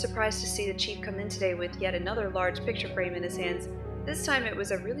wasn't surprised to see the chief come in today with yet another large picture frame in his hands. This time it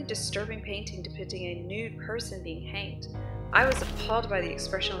was a really disturbing painting depicting a nude person being hanged. I was appalled by the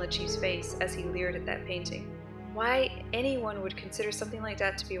expression on the chief's face as he leered at that painting. Why anyone would consider something like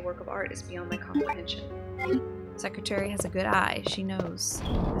that to be a work of art is beyond my comprehension. Secretary has a good eye, she knows.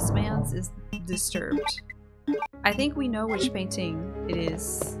 This man's is disturbed. I think we know which painting it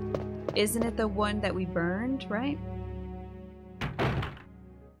is. Isn't it the one that we burned, right?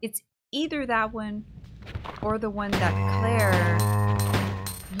 It's either that one or the one that Claire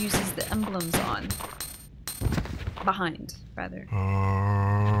uses the emblems on. Behind, rather.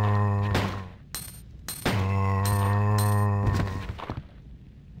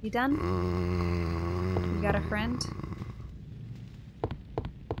 You done? You got a friend?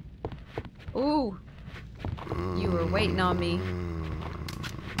 Ooh! You were waiting on me.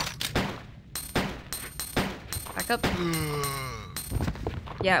 Back up.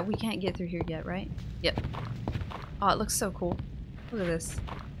 Yeah, we can't get through here yet, right? Yep. Oh, it looks so cool. Look at this.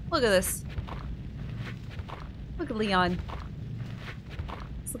 Look at this. Look at Leon.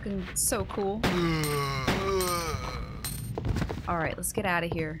 It's looking so cool. Alright, let's get out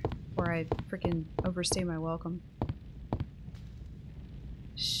of here before I freaking overstay my welcome.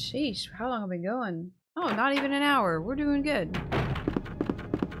 Sheesh, how long have I been going? Oh, not even an hour. We're doing good.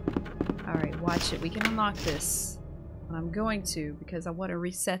 Alright, watch it. We can unlock this. And I'm going to, because I want to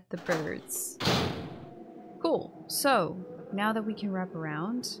reset the birds. Cool. So, now that we can wrap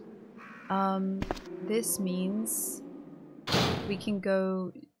around, this means we can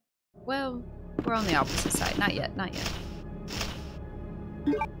go... Well, we're on the opposite side. Not yet, not yet.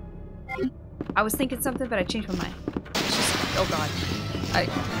 I was thinking something, but I changed my mind. It's just... Oh god. I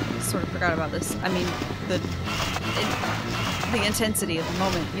sort of forgot about this. I mean, the intensity of the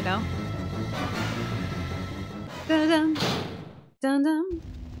moment, you know? Dun dun dun dun.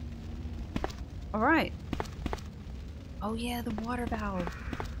 All right. Oh yeah, the water valve,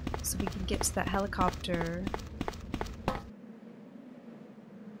 so we can get to that helicopter.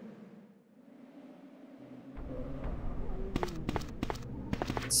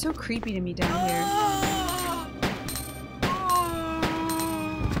 It's so creepy to me down here.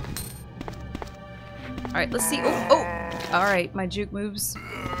 All right, let's see. Oh, oh! All right, my juke moves.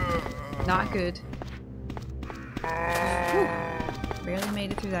 Not good. Whew. Barely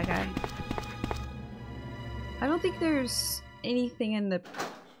made it through that guy. I don't think there's anything in the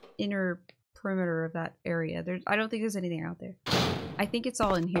inner perimeter of that area. I don't think there's anything out there. I think it's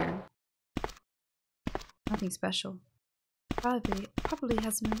all in here. Nothing special. Probably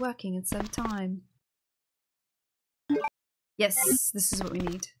hasn't been working in some time. Yes, this is what we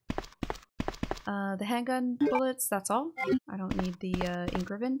need. The handgun bullets, that's all. I don't need the ink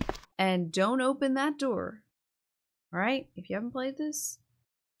ribbon. And don't open that door. Alright? If you haven't played this,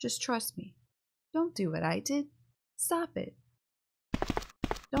 just trust me. Don't do what I did. Stop it.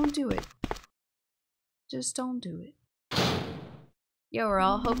 Don't do it. Just don't do it. Yo, we're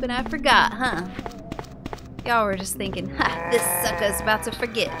all hoping I forgot, huh? Y'all were just thinking, ha, this sucker's about to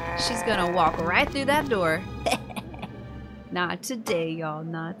forget. She's gonna walk right through that door. Not today, y'all.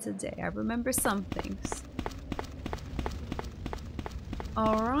 Not today. I remember some things.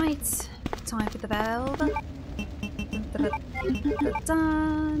 Alright. Time for the valve.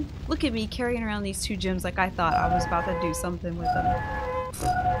 Dun. Look at me carrying around these two gems like I thought I was about to do something with them.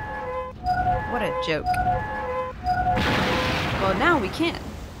 What a joke. Well, now we can.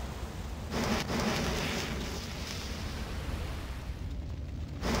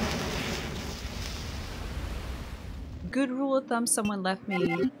 Good rule of thumb someone left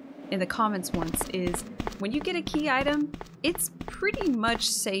me in the comments once is when you get a key item, it's pretty much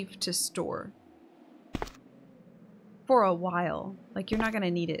safe to store. For a while. Like, you're not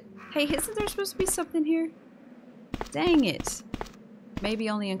gonna need it. Hey, isn't there supposed to be something here? Dang it. Maybe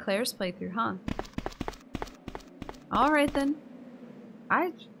only in Claire's playthrough, huh? Alright then.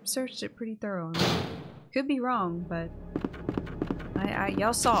 I searched it pretty thorough. I mean, could be wrong, but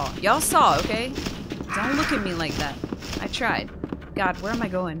y'all saw. Y'all saw, okay? Don't look at me like that. I tried. God, where am I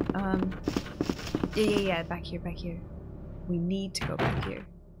going? Yeah, back here, back here. We need to go back here.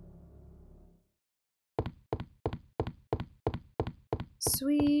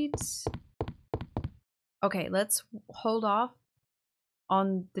 Sweet. Okay, let's hold off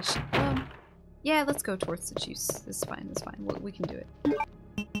on the yeah, let's go towards the juice. This is fine, that's fine. We can do it.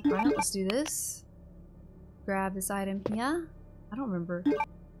 Alright, let's do this. Grab this item here. I don't remember.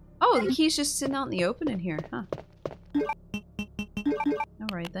 Oh, the key's just sitting out in the open in here, huh?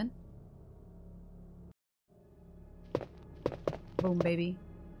 Alright then. Boom, baby.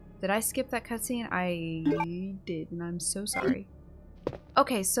 Did I skip that cutscene? I did, and I'm so sorry.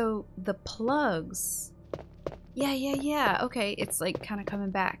 Okay, so the plugs. Yeah. Okay, it's like kind of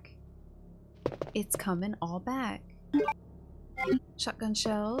coming back. It's coming all back. Shotgun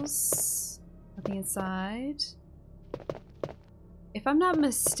shells. Nothing inside. If I'm not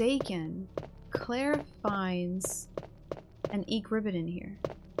mistaken, Claire finds an ink ribbon in here.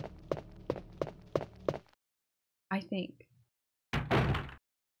 I think.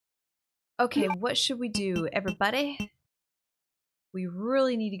 Okay, what should we do, everybody? We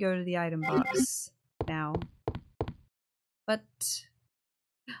really need to go to the item box now. But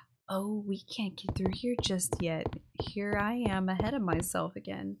oh, we can't get through here just yet. Here I am ahead of myself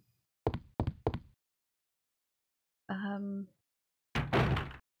again.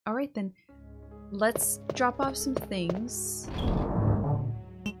 Alright then. Let's drop off some things.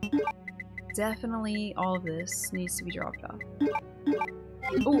 Definitely all of this needs to be dropped off.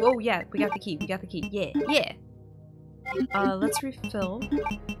 Oh yeah, we got the key, yeah. Let's refill.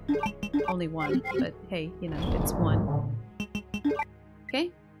 Only one, but hey, you know, it's one.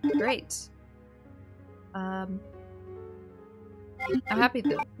 Okay, great. I'm happy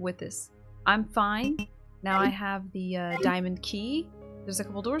with this. I'm fine. Now I have the diamond key. There's a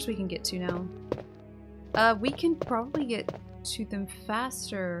couple doors we can get to now. We can probably get to them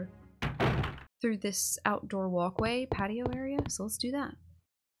faster through this outdoor walkway patio area, so let's do that.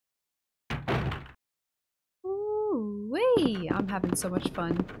 Ooh-wee! I'm having so much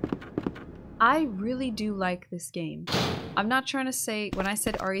fun. I really do like this game. I'm not trying to say, when I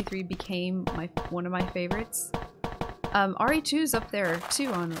said RE3 became one of my favorites, RE2's up there too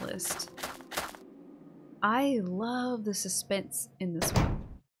on the list. I love the suspense in this one.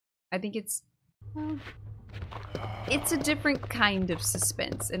 I think it's a different kind of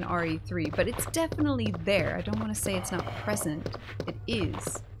suspense in RE3, but it's definitely there. I don't want to say it's not present. It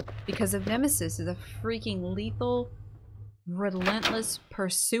is. Because if Nemesis is a freaking lethal, relentless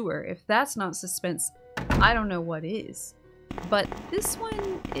pursuer, if that's not suspense, I don't know what is. But this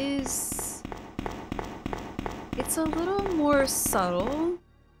one is... it's a little more subtle.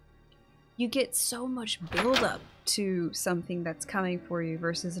 You get so much build-up to something that's coming for you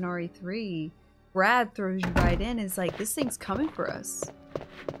versus an RE3. Brad throws you right in, is like, this thing's coming for us.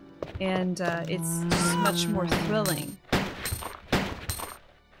 And it's just much more thrilling.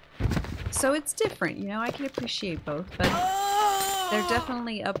 So it's different, you know, I can appreciate both, but they're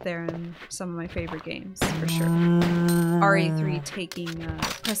definitely up there in some of my favorite games, for sure. RE3 taking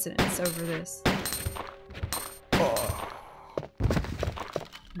precedence over this.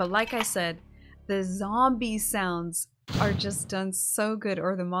 But like I said, the zombie sounds are just done so good,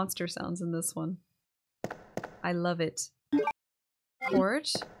 or the monster sounds in this one. I love it. Cord.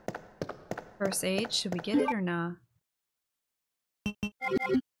 First aid, should we get it or nah?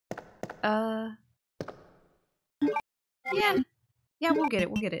 Yeah, we'll get it,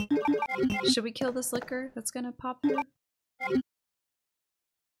 we'll get it. Should we kill this liquor that's gonna pop through?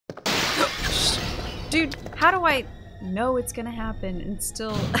 Dude, how do I know it's gonna happen and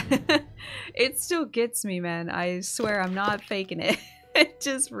still... it still gets me, man. I swear I'm not faking it. It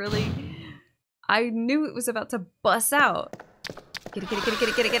just really... I knew it was about to bust out. Get it, get it, get it, get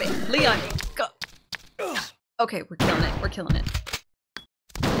it, get it, get it. Leon, go! Okay, we're killing it, we're killing it.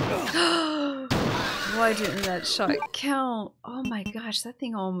 Why didn't that shot count? Oh my gosh, that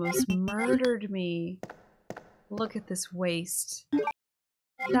thing almost murdered me. Look at this waste.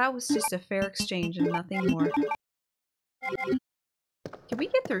 That was just a fair exchange and nothing more. Can we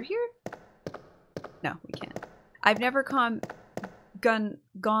get through here? No, we can't. I've never gone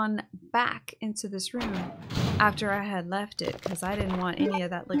back into this room after I had left it because I didn't want any of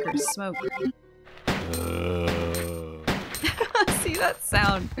that liquor to smoke. See that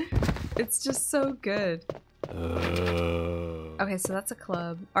sound? It's just so good. Okay, so that's a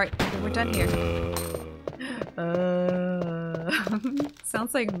club. Alright, we're done here.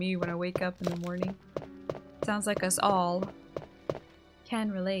 Sounds like me when I wake up in the morning. Sounds like us all.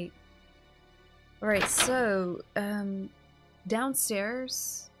 Can relate. Alright, so,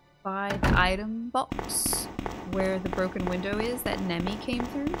 downstairs by the item box where the broken window is that Nemi came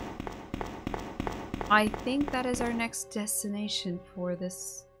through. I think that is our next destination for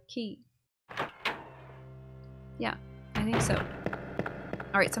this key. Yeah, I think so.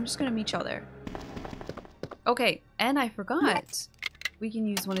 Alright, so I'm just gonna meet y'all there. Okay, and I forgot. We can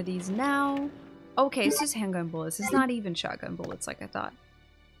use one of these now. Okay, it's just handgun bullets. It's not even shotgun bullets like I thought.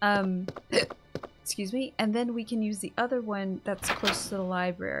 Excuse me. And then we can use the other one that's close to the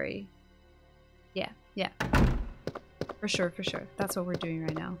library. Yeah, yeah. For sure, for sure. That's what we're doing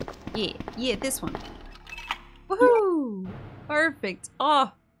right now. Yeah, yeah, this one. Woohoo! Perfect.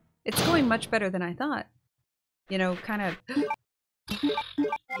 Oh, it's going much better than I thought. You know, kind of...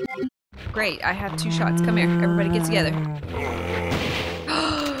 Great, I have 2 shots. Come here, everybody get together.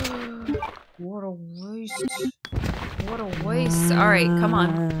 What a waste. What a waste. Alright, come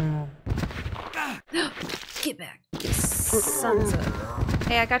on. Get back. Sons of...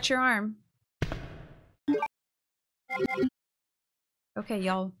 Hey, I got your arm. Okay,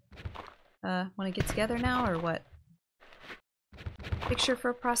 y'all. Wanna get together now, or what? Picture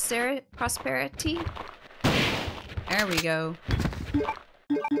for prosperity? There we go.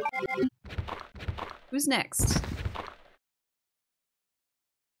 Who's next?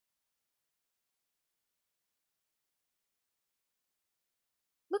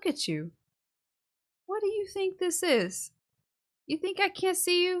 Look at you. What do you think this is? You think I can't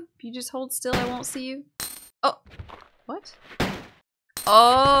see you? If you just hold still, I won't see you? Oh! What?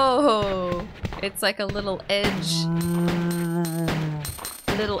 Oh! It's like a little edge.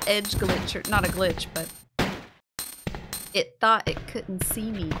 Little edge glitch, or not a glitch, but it thought it couldn't see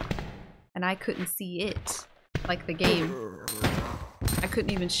me, and I couldn't see it, like the game. I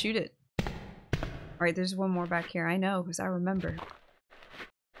couldn't even shoot it. Alright, there's one more back here. I know, because I remember.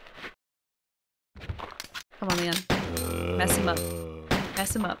 Come on, Leon. Mess him up.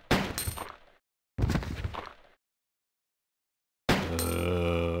 Mess him up.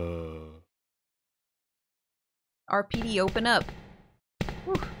 RPD, open up.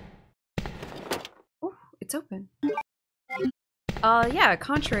 Whew. Ooh, it's open. Yeah,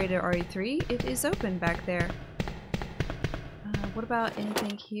 contrary to RE3, it is open back there. What about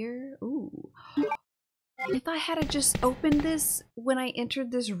anything here? Ooh. If I had just opened this when I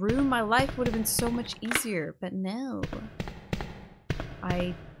entered this room, my life would have been so much easier, but no.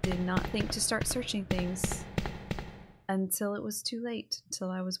 I did not think to start searching things until it was too late,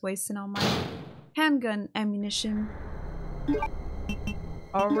 until I was wasting all my handgun ammunition.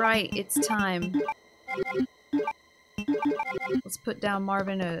 Alright, it's time. Let's put down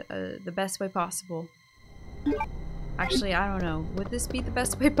Marvin the best way possible. Actually, I don't know. Would this be the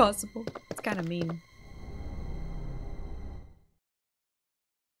best way possible? It's kind of mean.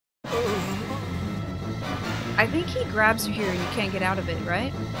 I think he grabs you here and you can't get out of it,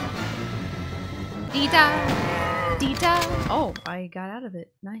 right? Dee-da! Dee-da! Oh, I got out of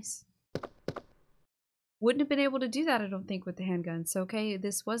it. Nice. Wouldn't have been able to do that, I don't think, with the handgun. So, okay,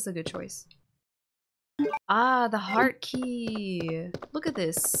 this was a good choice. Ah, the heart key. Look at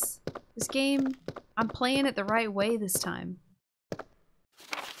this. This game, I'm playing it the right way this time.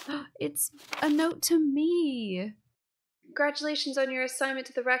 It's a note to me. Congratulations on your assignment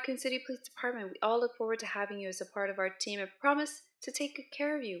to the Raccoon City Police Department. We all look forward to having you as a part of our team and promise to take good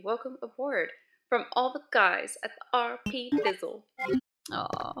care of you. Welcome aboard. From all the guys at the RP Dizzle.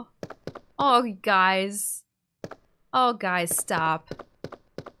 Aww. Oh, guys. Oh, guys, stop.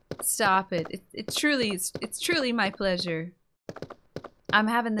 Stop it. It's truly my pleasure. I'm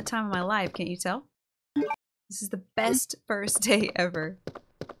having the time of my life, can't you tell? This is the best first day ever.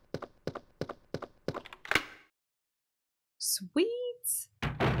 Sweet!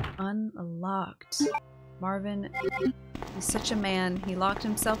 Unlocked. Marvin, he's such a man. He locked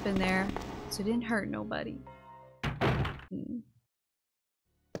himself in there, so it didn't hurt nobody.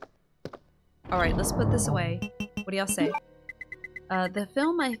 Alright, let's put this away. What do y'all say? The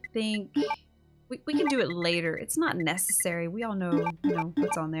film, I think... We can do it later. It's not necessary. We all know, you know,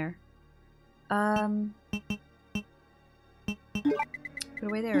 what's on there. Put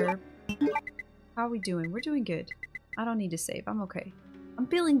away there. How are we doing? We're doing good. I don't need to save. I'm okay. I'm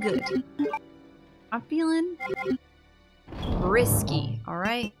feeling good. I'm feeling risky,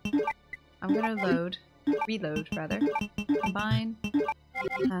 alright? I'm gonna load. Reload, rather. Combine.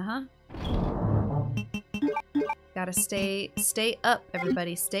 Uh-huh. Gotta stay up,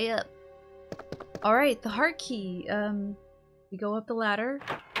 everybody. Stay up. Alright, the heart key. We go up the ladder.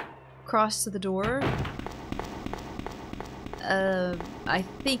 Cross to the door. I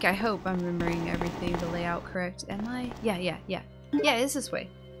hope I'm remembering everything, the layout correct. Am I? Yeah. Yeah, it's this way.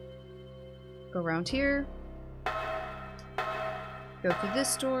 Go around here. Go through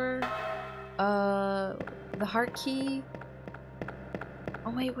this door. The heart key.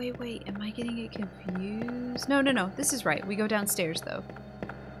 Oh, wait. Am I getting it confused? No. This is right. We go downstairs, though.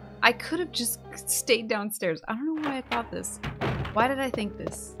 I could have just stayed downstairs. I don't know why I thought this. Why did I think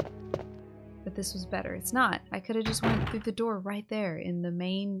this? That this was better. It's not. I could have just went through the door right there in the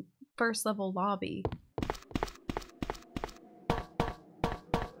main first level lobby.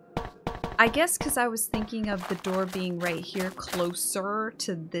 I guess because I was thinking of the door being right here closer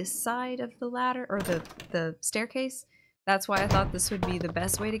to this side of the ladder, or the staircase. That's why I thought this would be the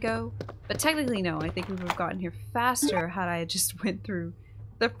best way to go. But technically no, I think we would have gotten here faster had I just went through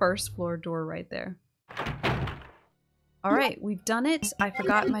the first floor door right there. Alright, we've done it. I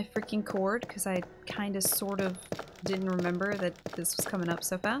forgot my freaking cord because I kind of sort of didn't remember that this was coming up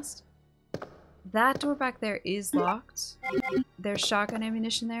so fast. That door back there is locked. There's shotgun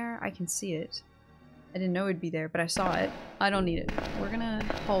ammunition there. I can see it. I didn't know it'd be there, but I saw it. I don't need it. We're gonna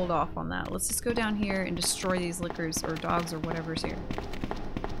hold off on that. Let's just go down here and destroy these lickers or dogs or whatever's here.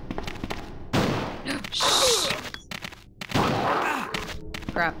 Shh.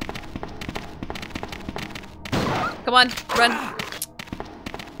 Crap. Come on, run.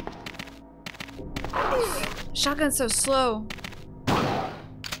 Shotgun's so slow.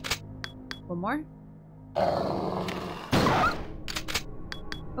 One more.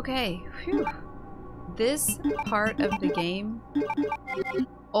 Okay. Whew. This part of the game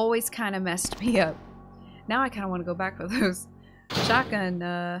always kind of messed me up. Now I kind of want to go back for those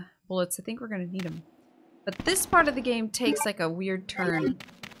shotgun bullets. I think we're going to need them. But this part of the game takes like a weird turn,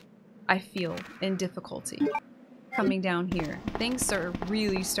 I feel, in difficulty. Coming down here. Things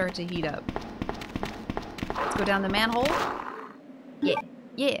really start to heat up. Let's go down the manhole.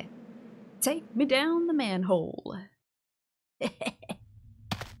 Yeah. Take me down the manhole. The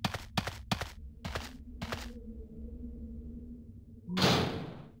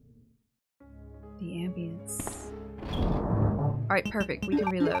ambience. Alright, perfect. We can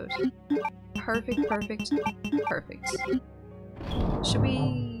reload. Perfect. Should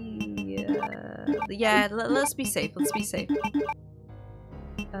we... yeah, let's be safe. Let's be safe.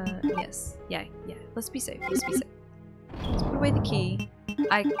 Yes. Yeah. Let's be safe. Let's put away the key.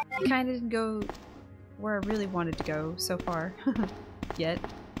 I kind of didn't go where I really wanted to go so far. Yet.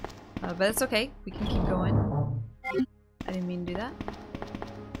 But it's okay. We can keep going. I didn't mean to do that.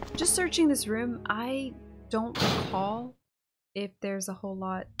 Just searching this room, I don't recall if there's a whole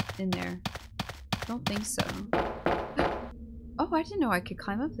lot in there. I don't think so. Oh! Oh, I didn't know I could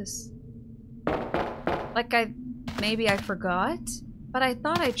climb up this. Like maybe I forgot, but I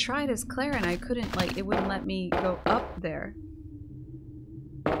thought I tried as Claire and I couldn't, like, it wouldn't let me go up there.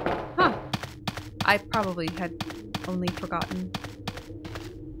 Huh. I probably had only forgotten.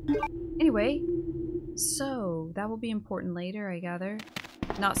 Anyway, so that will be important later, I gather.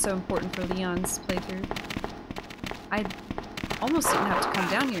 Not so important for Leon's playthrough. I almost didn't have to come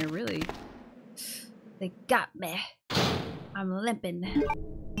down here, really. They got me. I'm limping.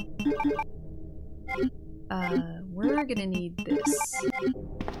 We're gonna need this.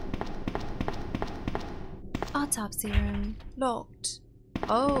 Autopsy room. Locked.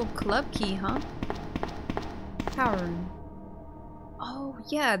 Oh, club key, huh? Power room. Oh,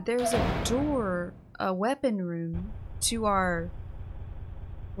 yeah, there's a door, a weapon room to our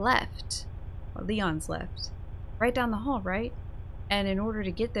left. Well, Leon's left. Right down the hall, right? And in order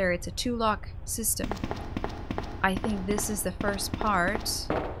to get there, it's a 2-lock system. I think this is the first part.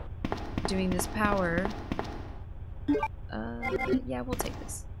 Doing this power. Yeah, we'll take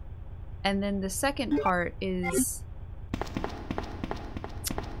this. And then the second part is...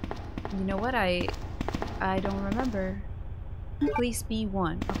 You know what? I don't remember. Police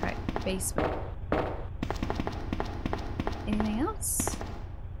B1. Okay. Basement. Anything else?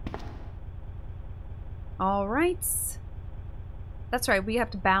 Alright. That's right. We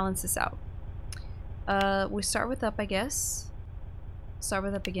have to balance this out. We start with up, I guess. Start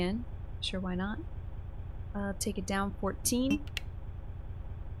with up again. Sure, why not? Take it down 14.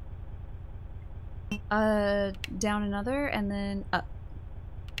 Down another, and then up.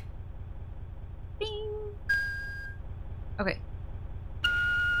 Bing! Okay.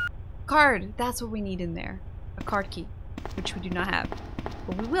 Card! That's what we need in there. A card key. Which we do not have.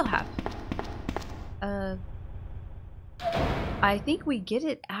 But we will have. I think we get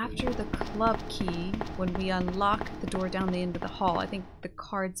it after the club key when we unlock the door down the end of the hall. I think the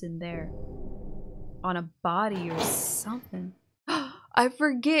card's in there. On a body or something. I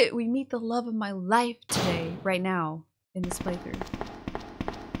forget we meet the love of my life today, right now, in this playthrough.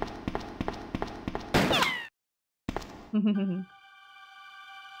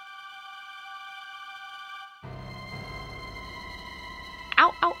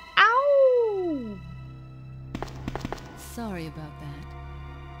 Ow, ow, ow! Sorry about that.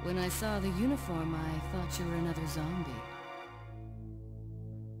 When I saw the uniform, I thought you were another zombie.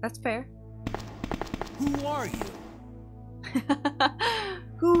 That's fair. Who are you?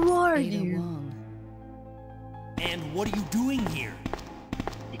 Who are Ada you? Wong. And what are you doing here?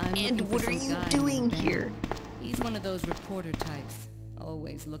 I'm And looking for what are some you guy doing named Ben. here? He's one of those reporter types,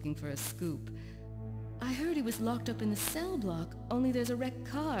 always looking for a scoop. I heard he was locked up in the cell block, only there's a wrecked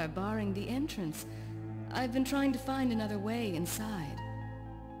car barring the entrance. I've been trying to find another way inside.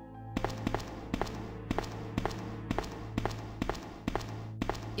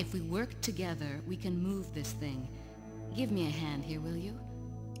 If we work together, we can move this thing. Give me a hand here, will you?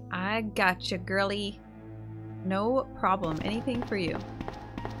 I gotcha, girly. No problem. Anything for you.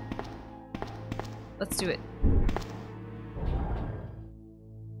 Let's do it.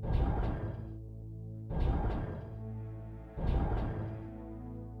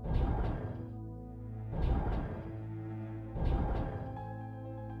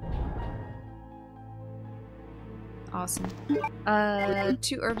 Awesome.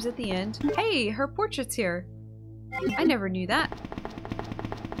 2 herbs at the end. Hey, her portrait's here. I never knew that.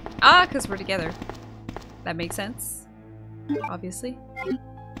 Ah, because we're together. That makes sense. Obviously.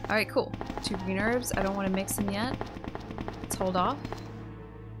 Alright, cool. 2 green herbs. I don't want to mix them yet. Let's hold off.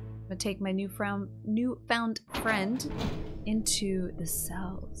 I'm gonna take my newfound friend into the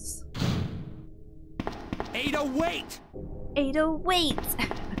cells. Ada, wait! Ada, wait!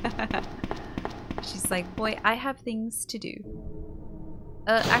 She's like, boy, I have things to do.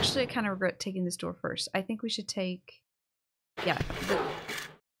 Actually, I kind of regret taking this door first. I think we should take... Yeah.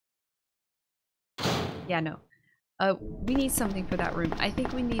 Yeah, no. We need something for that room. I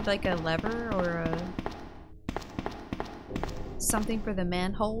think we need like a lever or a... something for the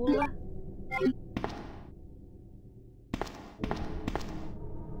manhole.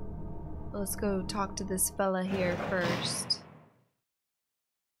 Let's go talk to this fella here first.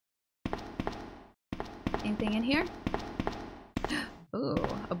 Anything in here? Ooh,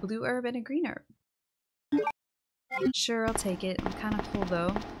 a blue herb and a green herb. Sure, I'll take it. I'm kind of full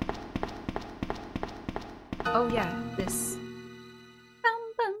though. Oh yeah, this.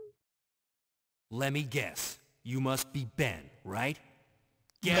 Bum, bum. Let me guess. You must be Ben, right?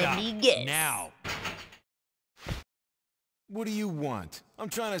 Get Let up me guess. now. What do you want? I'm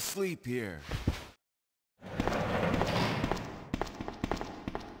trying to sleep here.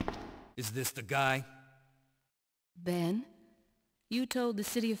 Is this the guy? Ben? You told the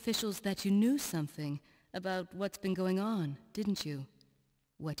city officials that you knew something about what's been going on, didn't you?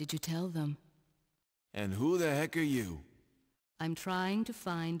 What did you tell them? And who the heck are you? I'm trying to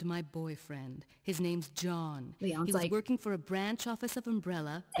find my boyfriend. His name's John. Leon's he was like, working for a branch office of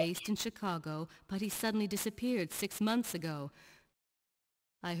Umbrella, based in Chicago, but he suddenly disappeared 6 months ago.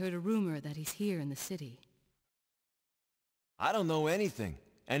 I heard a rumor that he's here in the city. I don't know anything.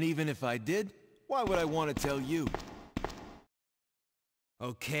 And even if I did, why would I want to tell you?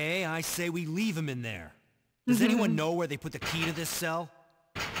 Okay, I say we leave him in there. Does anyone know where they put the key to this cell?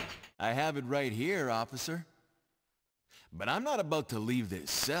 I have it right here, officer. But I'm not about to leave this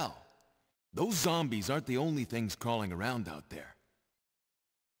cell. Those zombies aren't the only things crawling around out there.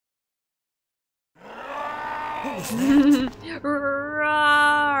 What was that?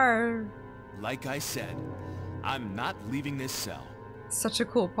 Roar! Like I said, I'm not leaving this cell. Such a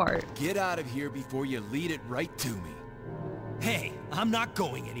cool part. Get out of here before you lead it right to me. Hey, I'm not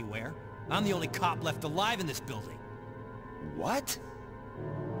going anywhere. I'm the only cop left alive in this building. What?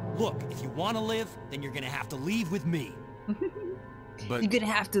 Look, if you want to live, then you're gonna have to leave with me. But You're gonna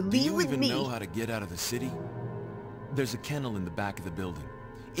have to do leave you with even me. know how to get out of the city? There's a kennel in the back of the building.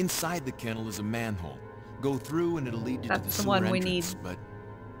 Inside the kennel is a manhole. Go through and it'll lead you to the That's the sewer one we entrance, need. but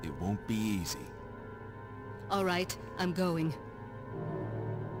it won't be easy. All right, I'm going.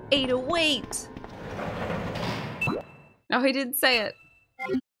 Ada, wait! Oh, he didn't say it.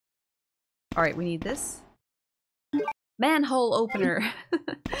 Alright, we need this. Manhole opener.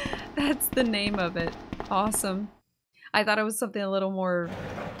 That's the name of it. Awesome. I thought it was something a little more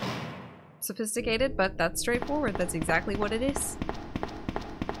sophisticated, but that's straightforward. That's exactly what it is.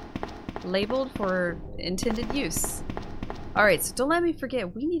 Labeled for intended use. Alright, so don't let me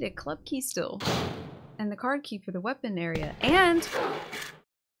forget, we need a club key still. And the card key for the weapon area. And...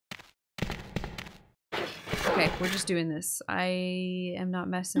 okay, we're just doing this. I am not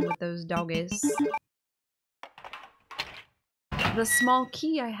messing with those doggies. The small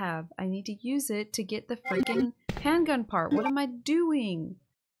key I have, I need to use it to get the freaking handgun part. What am I doing?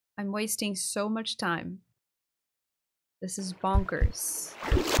 I'm wasting so much time. This is bonkers.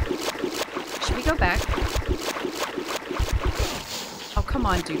 Should we go back? Oh, come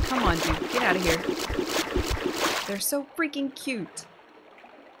on, dude. Come on, dude. Get out of here. They're so freaking cute.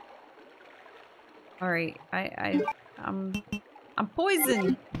 Alright, I'm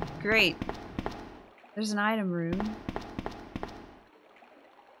poisoned. Great. There's an item room.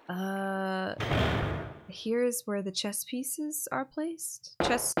 Here's where the chess pieces are placed.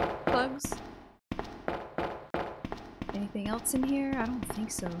 Chess plugs. Anything else in here? I don't think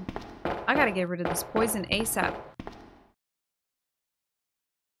so. I gotta get rid of this poison ASAP.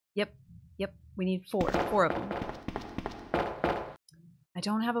 Yep, we need four of them. I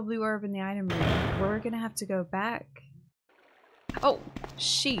don't have a blue herb in the item room. We're gonna have to go back. Oh,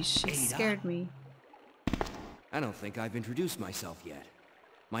 sheesh, she scared me. I don't think I've introduced myself yet.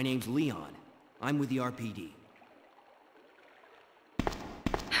 My name's Leon. I'm with the RPD.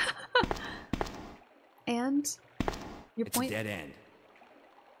 And? Your It's point? a dead end.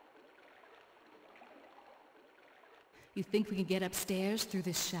 You think we can get upstairs through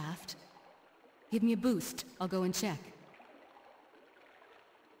this shaft? Give me a boost. I'll go and check.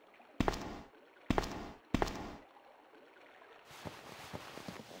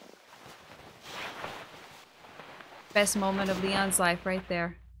 Best moment of Leon's life right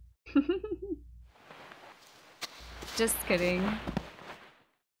there. Just kidding.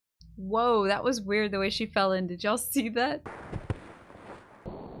 Whoa, that was weird the way she fell in. Did y'all see that?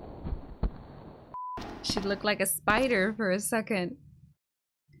 She looked like a spider for a second.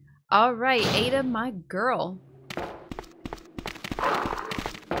 Alright, Ada, my girl.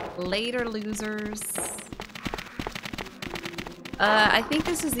 Later, losers. I think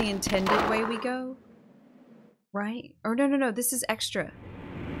this is the intended way we go. Right? Or no, this is extra.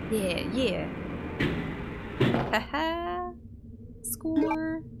 Yeah. Haha.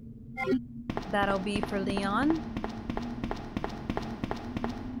 Score. That'll be for Leon.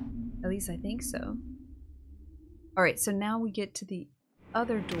 At least I think so. Alright, so now we get to the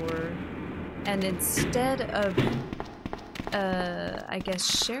other door. And instead of, I guess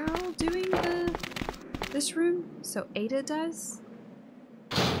Cheryl doing this room, so Ada does?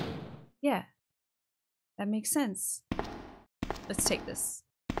 Yeah. That makes sense. Let's take this.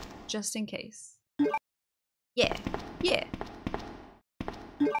 Just in case. Yeah.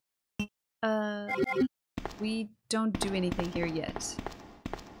 We don't do anything here yet.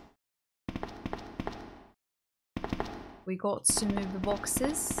 We got to move the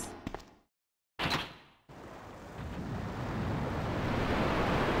boxes.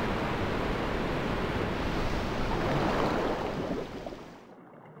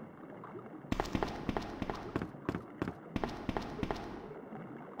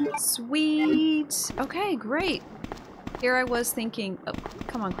 Sweet. Okay, great. Here I was thinking, oh,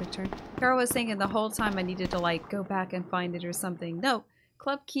 come on, quick turn. Here I was thinking the whole time I needed to like go back and find it or something. No,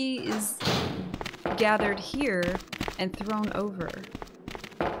 club key is gathered here and thrown over.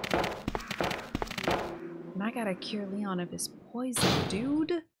 And I gotta cure Leon of his poison,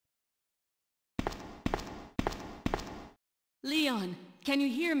 dude. Leon, can you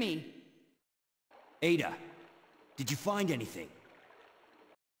hear me? Ada, did you find anything?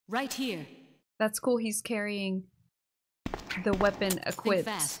 Right here. That's cool, he's carrying the weapon equipped.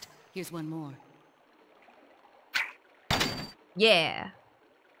 Think fast. Here's one more. Yeah.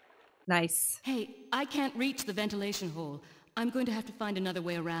 Nice. Hey, I can't reach the ventilation hole. I'm going to have to find another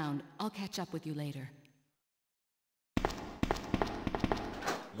way around. I'll catch up with you later.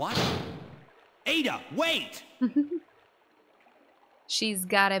 What? Ada, wait! She's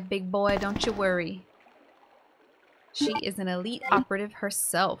got it, big boy, don't you worry. She is an elite operative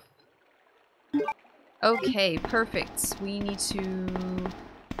herself. Okay, perfect. We need to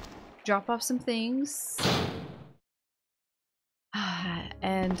drop off some things.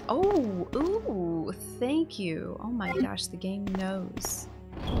 And, oh, ooh, thank you. Oh my gosh, the game knows.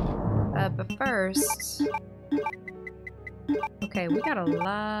 But first... Okay, we got a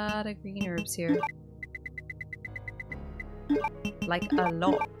lot of green herbs here. Like, a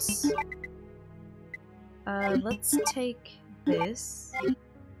lot. Let's take this.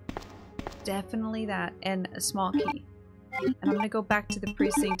 Definitely that, and a small key. And I'm gonna go back to the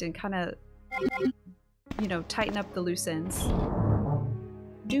precinct and kind of, you know, tighten up the loose ends.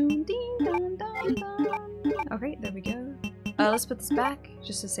 Doom, ding, dun, dun, dun. Okay, there we go. Let's put this back,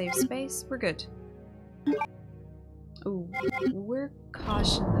 just to save space. We're good. Ooh, we're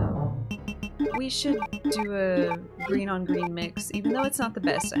caution though. We should do a green on green mix, even though it's not the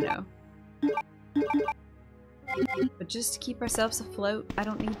best, I know. But just to keep ourselves afloat, I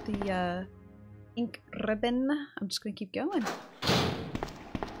don't need the ink ribbon. I'm just gonna keep going.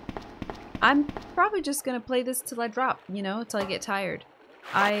 I'm probably just gonna play this till I drop, you know, till I get tired.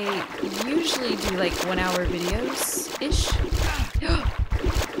 I usually do like 1 hour videos-ish.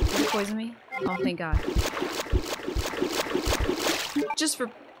 Did you poison me? Oh, thank God. Just for,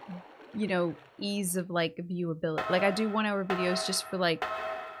 you know, ease of like viewability. Like I do 1 hour videos just for like,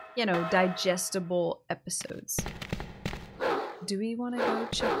 you know, digestible episodes. Do we want to go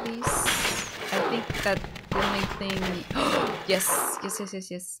check these? I think that's the only thing. Yes, yes, yes,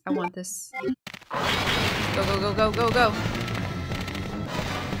 yes, yes. I want this. Go, go, go, go, go, go.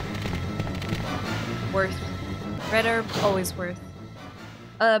 Worth. Red herb, always worth.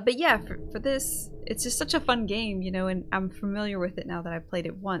 But yeah, for this, it's just such a fun game, you know, and I'm familiar with it now that I've played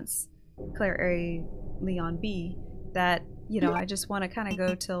it once. Claire A, Leon B, that, you know, I just want to kind of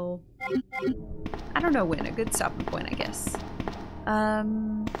go till, I don't know when, a good stopping point, I guess.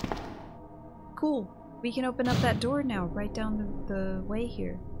 Cool. We can open up that door now, right down the way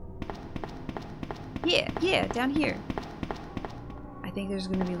here. Yeah, yeah, down here. I think there's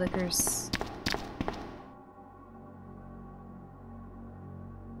gonna be liquors.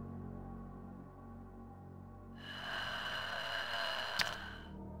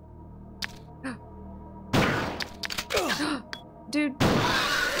 Dude,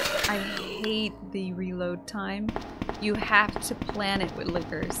 I hate the reload time. You have to plan it with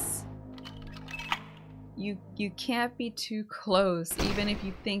liquors. You can't be too close, even if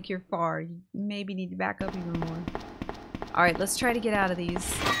you think you're far. You maybe need to back up even more. Alright, let's try to get out of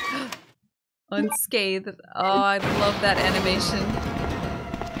these. Unscathed. Oh, I love that animation.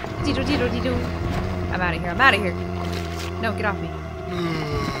 Dido, dido, dido. I'm out of here, I'm out of here. No, get off me.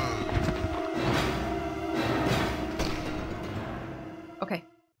 Okay.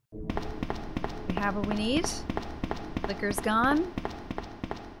 We have what we need. Liquor's gone.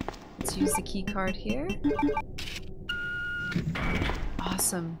 Let's use the key card here.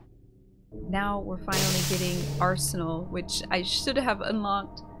 Awesome. Now we're finally getting Arsenal, which I should have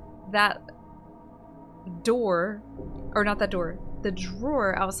unlocked that door, or not that door, the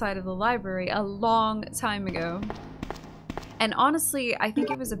drawer outside of the library a long time ago. And honestly, I think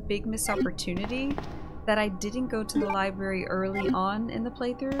it was a big missed opportunity that I didn't go to the library early on in the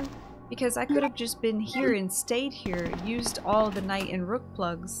playthrough, because I could have just been here and stayed here, used all the Knight and Rook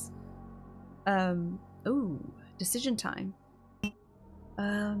plugs. Ooh, decision time.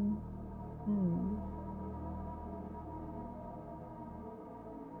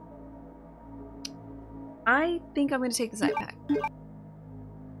 I think I'm gonna take this iPad.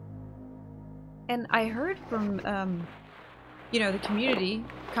 And I heard from, you know, the community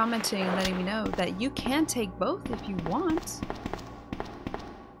commenting and letting me know that you can take both if you want.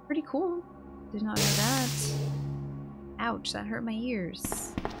 Pretty cool. Did not know that. Ouch, that hurt my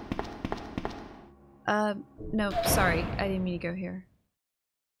ears. No, sorry. I didn't mean to go here.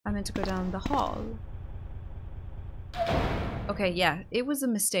 I meant to go down the hall. Okay, yeah. It was a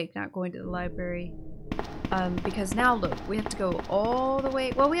mistake not going to the library. Because now look, we have to go all the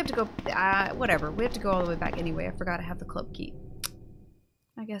way. Well, we have to go, whatever. We have to go all the way back anyway. I forgot I have the club key.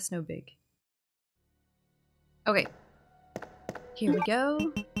 I guess no big. Okay. Here we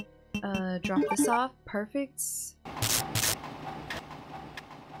go. Drop this off. Perfect.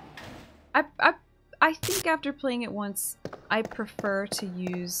 I think after playing it once, I prefer to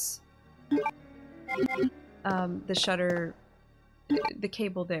use the shutter, the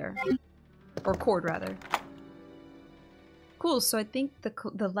cable there. Or cord, rather. Cool, so I think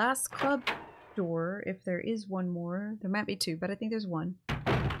the last club door, if there is one more, there might be two, but I think there's one.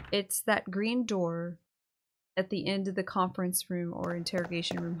 It's that green door at the end of the conference room or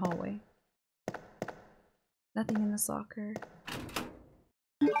interrogation room hallway. Nothing in this locker.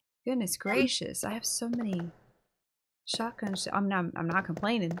 Goodness gracious, I have so many shotguns. I'm not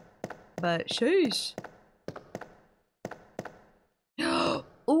complaining, but sheesh.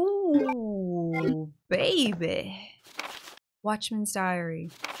 Ooh, baby. Watchman's Diary.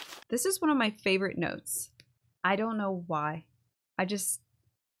 This is one of my favorite notes. I don't know why. It's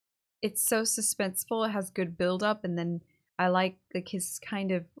so suspenseful. It has good build up, and then I like his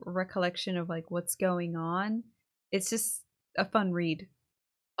kind of recollection of like what's going on. It's just a fun read.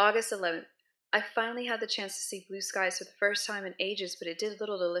 August 11th. I finally had the chance to see blue skies for the first time in ages, but it did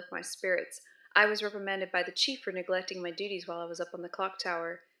little to lift my spirits. I was reprimanded by the chief for neglecting my duties while I was up on the clock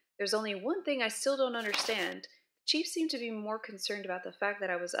tower. There's only one thing I still don't understand. The chief seemed to be more concerned about the fact that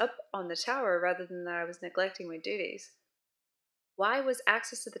I was up on the tower rather than that I was neglecting my duties. Why was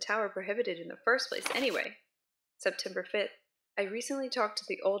access to the tower prohibited in the first place anyway? September 5th. I recently talked to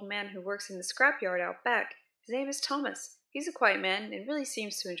the old man who works in the scrapyard out back. His name is Thomas. He's a quiet man and really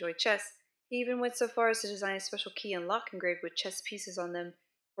seems to enjoy chess. He even went so far as to design a special key and lock engraved with chess pieces on them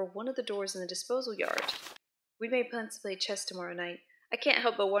for one of the doors in the disposal yard. We made plans to play chess tomorrow night. I can't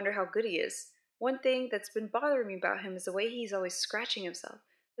help but wonder how good he is. One thing that's been bothering me about him is the way he's always scratching himself.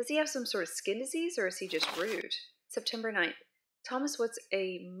 Does he have some sort of skin disease, or is he just rude? September 9th. Thomas was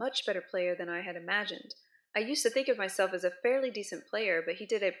a much better player than I had imagined. I used to think of myself as a fairly decent player, but he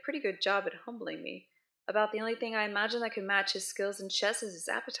did a pretty good job at humbling me. About the only thing I imagined that could match his skills in chess is his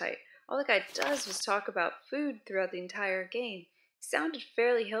appetite. All the guy does was talk about food throughout the entire game. He sounded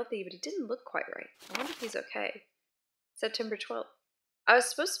fairly healthy, but he didn't look quite right. I wonder if he's okay. September 12th. I was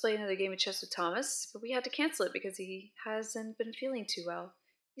supposed to play another game of chess with Thomas, but we had to cancel it because he hasn't been feeling too well.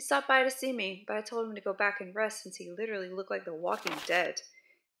 He stopped by to see me, but I told him to go back and rest since he literally looked like the walking dead.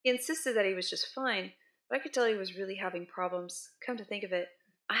 He insisted that he was just fine, but I could tell he was really having problems. Come to think of it,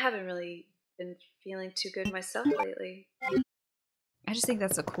 I haven't really been feeling too good myself lately. I just think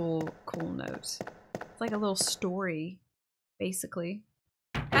that's a cool note. It's like a little story, basically.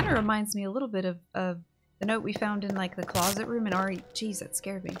 Kind of reminds me a little bit of the note we found in like the closet room in RE. Jeez, that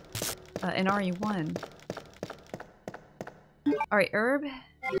scared me. In RE1. All right, Herb,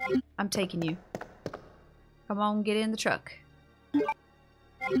 I'm taking you. Come on, get in the truck.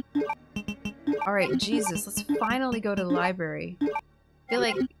 All right, Jesus, let's finally go to the library. I feel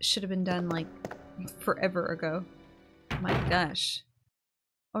like it should have been done like forever ago. My gosh.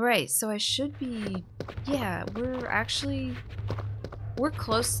 All right, so I should be. Yeah, we're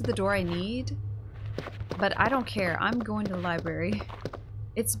close to the door I need. But I don't care. I'm going to the library.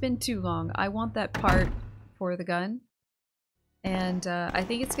 It's been too long. I want that part for the gun. And I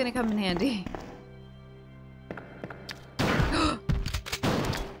think it's going to come in handy.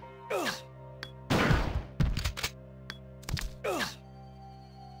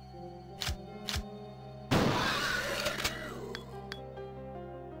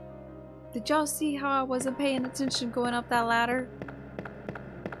 Did y'all see how I wasn't paying attention going up that ladder?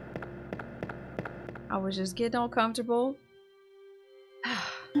 I was just getting all comfortable.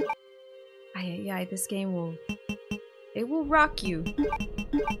 This game will rock you.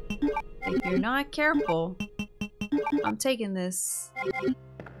 If you're not careful. I'm taking this.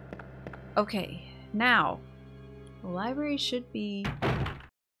 Okay, now the library should be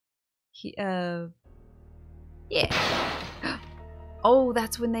yeah. Oh,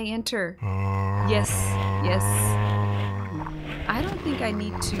 that's when they enter. Yes. I don't think I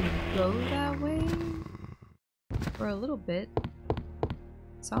need to go that way for a little bit.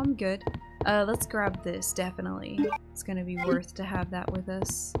 So I'm good. Let's grab this, definitely. It's gonna be worth to have that with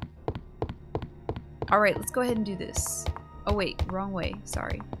us. Alright, let's go ahead and do this. Oh wait, wrong way,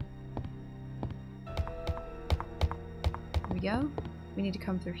 sorry. Here we go. We need to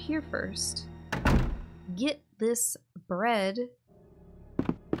come through here first. Get this bread.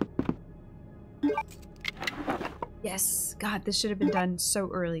 Yes! God, this should have been done so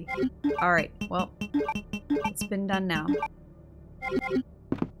early. Alright, well, it's been done now.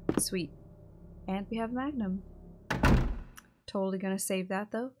 Sweet. And we have Magnum. Totally gonna save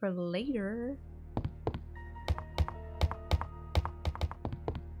that though for later.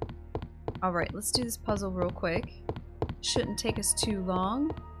 Alright, let's do this puzzle real quick. Shouldn't take us too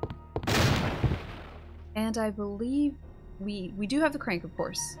long. And I believe we do have the crank, of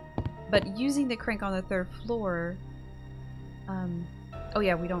course. But using the crank on the 3rd floor... oh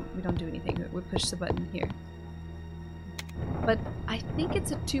yeah, we don't do anything. We push the button here. But I think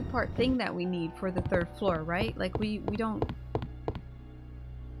it's a 2-part thing that we need for the 3rd floor, right? Like we don't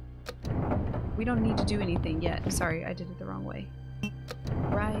need to do anything yet. Sorry, I did it the wrong way.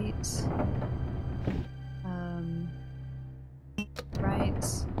 Right. Right.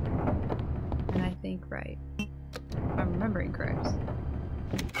 And I think right. If I'm remembering correct.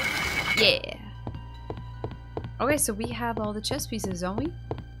 Yeah. Okay, so we have all the chess pieces, don't we?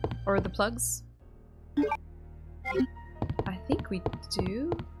 Or the plugs? I think we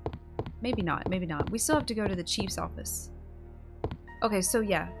do. Maybe not, maybe not. We still have to go to the chief's office. Okay, so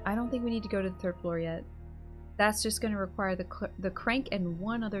yeah, I don't think we need to go to the 3rd floor yet. That's just going to require the crank and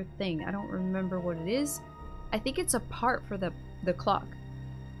one other thing. I don't remember what it is. I think it's a part for the clock.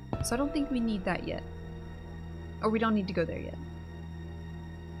 So I don't think we need that yet. Or we don't need to go there yet.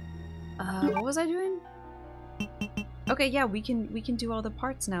 What was I doing? Okay, yeah, we can do all the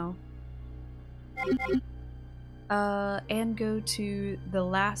parts now. And go to the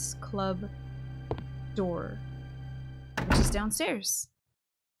last club door, which is downstairs.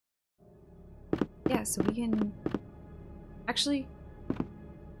 Yeah, so we can... Actually,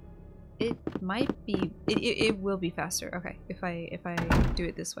 it might be... It will be faster. Okay, if I do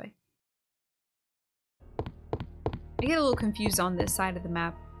it this way. I get a little confused on this side of the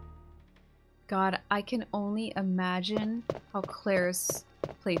map. God, I can only imagine how Claire's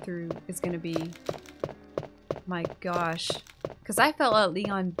playthrough is gonna be. My gosh. Because I felt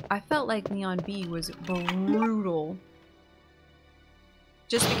like Leon B was brutal.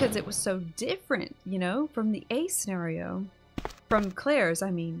 Just because it was so different, you know, from the A scenario. From Claire's, I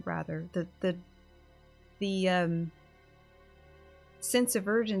mean, rather. The sense of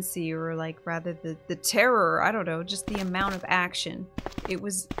urgency, or like rather the terror, I don't know, just the amount of action. It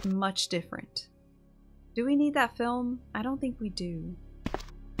was much different. Do we need that film? I don't think we do.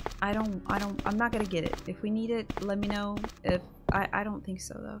 I'm not gonna get it. If we need it, let me know. If I don't think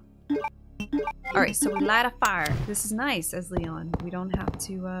so though. Alright, so we light a fire. This is nice as Leon. We don't have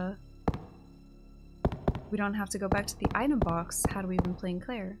to go back to the item box. How do we even play in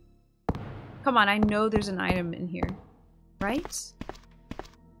Claire? Come on, I know there's an item in here. Right?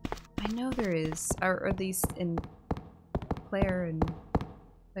 I know there is. Or at least in Claire and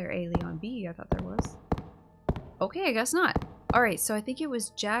Claire A, Leon B, I thought there was. Okay, I guess not. Alright, so I think it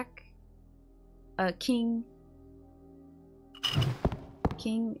was Jack, King.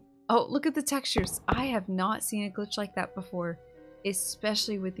 Oh, look at the textures. I have not seen a glitch like that before,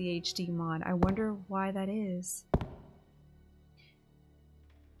 especially with the HD mod. I wonder why that is.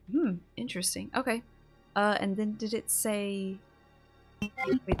 Interesting. Okay. And then did it say...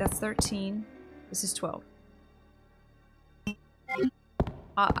 Wait, that's 13. This is 12.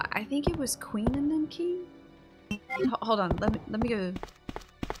 I think it was Queen and then King? Hold on, let me go...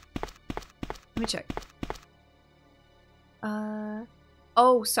 Let me check.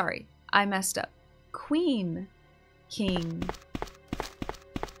 Oh, sorry. I messed up. Queen, King,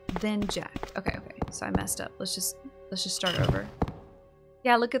 then Jack. Okay, so I messed up. Let's just start over.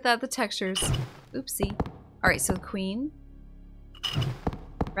 Yeah, look at that, the textures. Oopsie. Alright, so Queen.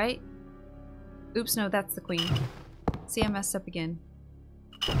 Right? Oops, no, that's the Queen. See, I messed up again.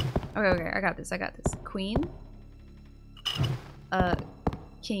 Okay, I got this. Queen.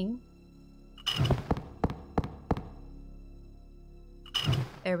 King.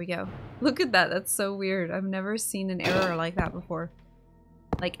 There we go. Look at that, that's so weird. I've never seen an error like that before.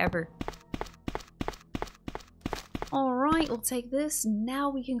 Like, ever. Alright, we'll take this. Now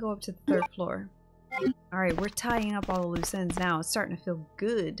we can go up to the 3rd floor. Alright, we're tying up all the loose ends now. It's starting to feel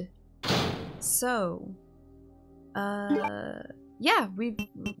good. So... yeah,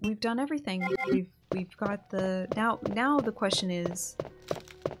 we've done everything. We've got the... Now the question is...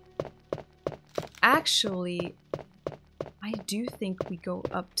 Actually... I do think we go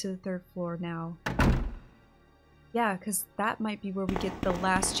up to the 3rd floor now. Yeah, because that might be where we get the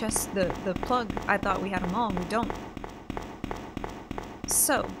last chest, the plug. I thought we had them all, and we don't.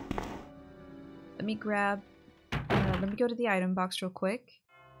 So, let me grab, let me go to the item box real quick,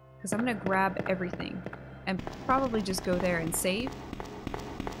 because I'm going to grab everything, and probably just go there and save.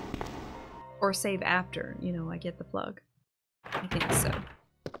 Or save after, you know, I get the plug. I think so.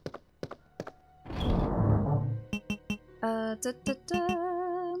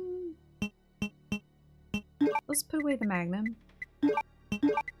 Let's put away the Magnum.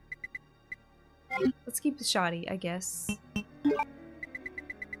 Let's keep the shotty, I guess.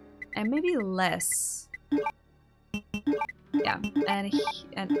 And maybe less. Yeah, and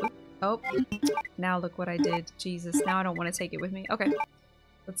oh, now look what I did. Jesus, now I don't want to take it with me. Okay,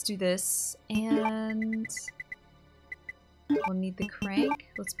 let's do this, and we'll need the crank.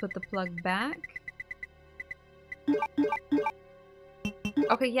 Let's put the plug back.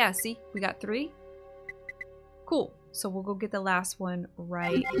 Okay, yeah, see, we got 3. Cool. So we'll go get the last one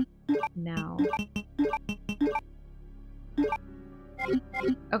right now.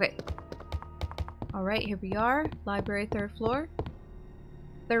 Okay. Alright, here we are. Library, 3rd floor.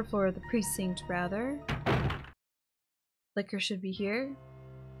 3rd floor of the precinct, rather. Liquor should be here.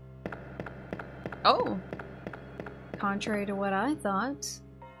 Oh! Contrary to what I thought,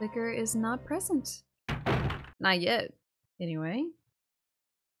 liquor is not present. Not yet. Anyway.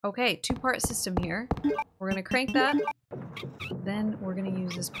 Okay, 2-part system here. We're gonna crank that. Then we're gonna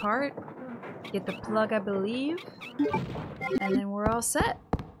use this part. Get the plug, I believe. And then we're all set.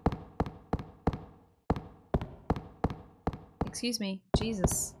 Excuse me.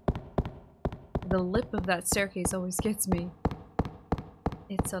 Jesus. The lip of that staircase always gets me.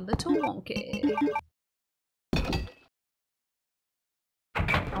 It's a little wonky.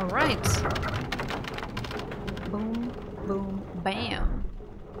 Alright. Boom, boom, bam.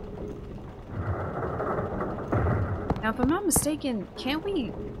 Now, if I'm not mistaken, can't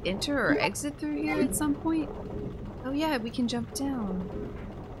we enter or exit through here at some point? Oh yeah, we can jump down.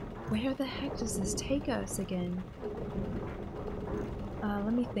 Where the heck does this take us again?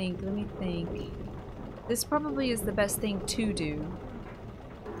 Let me think. This probably is the best thing to do,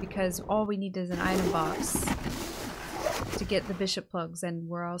 because all we need is an item box to get the bishop plugs, and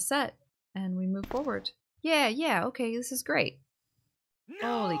we're all set. And we move forward. Yeah, okay, this is great.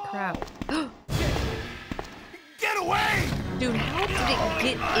 No! Holy crap. Get away! Dude, how did it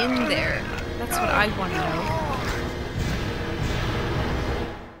get in there? That's what I want to know.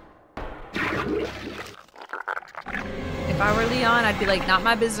 If I were Leon, I'd be like, not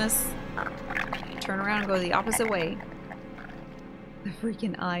my business. Turn around and go the opposite way. The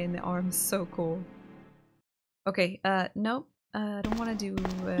freaking eye in the arm is so cool. Okay, nope. I don't want to do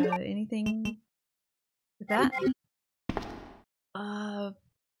anything with that.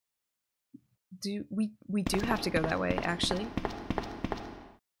 We do have to go that way, actually.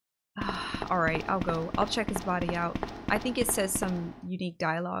 Alright, I'll go. I'll check his body out. I think it says some unique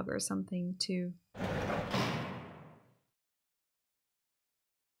dialogue or something, too.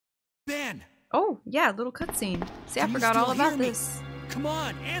 Ben! Oh, yeah, little cutscene. See, I forgot all about this. Come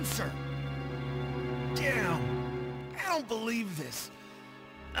on, answer! Damn! I don't believe this.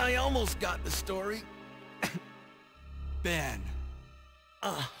 I almost got the story. Ben.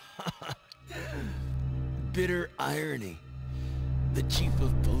 Bitter irony. The chief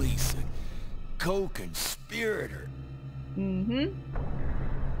of police, a co-conspirator. Mm-hmm.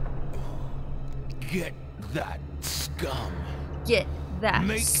 Get that scum. Get that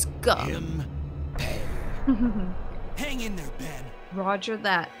Make scum. him pay. Hang in there, Ben. Roger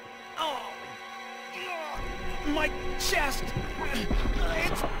that. Oh, my chest.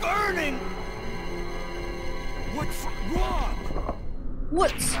 It's burning. What's wrong?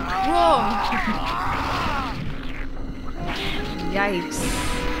 What's wrong? Yikes.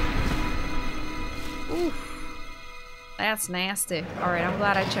 Oof. That's nasty. Alright, I'm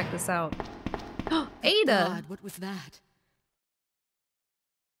glad I checked this out. Ada! God, what was that?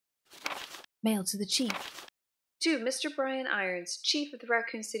 Mail to the chief. To Mr. Brian Irons, Chief of the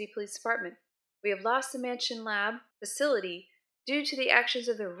Raccoon City Police Department. We have lost the Mansion Lab facility due to the actions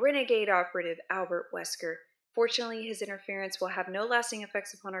of the renegade operative Albert Wesker. Fortunately, his interference will have no lasting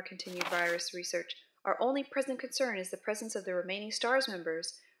effects upon our continued virus research. Our only present concern is the presence of the remaining STARS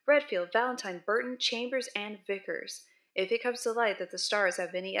members, Redfield, Valentine, Burton, Chambers, and Vickers. If it comes to light that the STARS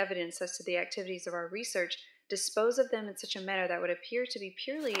have any evidence as to the activities of our research, dispose of them in such a manner that would appear to be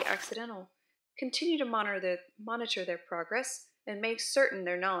purely accidental. Continue to monitor their progress, and make certain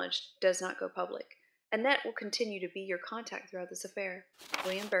their knowledge does not go public. Annette will continue to be your contact throughout this affair.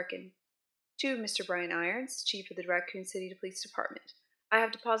 William Birkin. To Mr. Brian Irons, Chief of the Raccoon City Police Department. I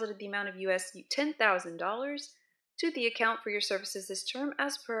have deposited the amount of US $10,000 to the account for your services this term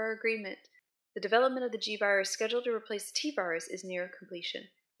as per our agreement. The development of the G-Virus scheduled to replace the T-Virus is near completion.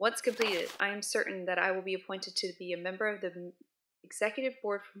 Once completed, I am certain that I will be appointed to be a member of the Executive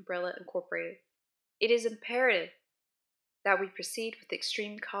Board for Umbrella Incorporated. It is imperative that we proceed with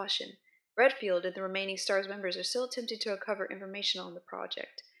extreme caution. Redfield and the remaining STARS members are still attempting to uncover information on the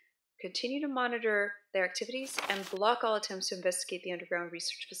project. Continue to monitor their activities and block all attempts to investigate the underground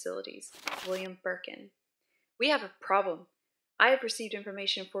research facilities. William Birkin. We have a problem. I have received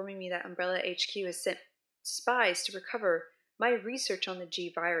information informing me that Umbrella HQ has sent spies to recover my research on the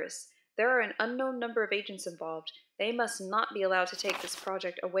G virus. There are an unknown number of agents involved. They must not be allowed to take this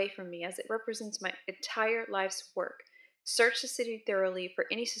project away from me as it represents my entire life's work. Search the city thoroughly for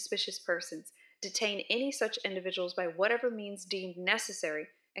any suspicious persons. Detain any such individuals by whatever means deemed necessary,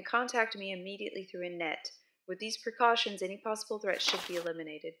 and contact me immediately through a net. With these precautions, any possible threats should be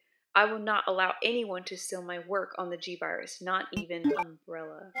eliminated. I will not allow anyone to steal my work on the G-Virus, not even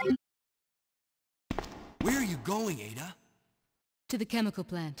Umbrella. Where are you going, Ada? To the chemical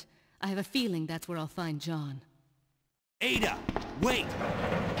plant. I have a feeling that's where I'll find John. Ada! Wait!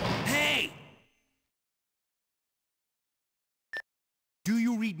 Hey! Do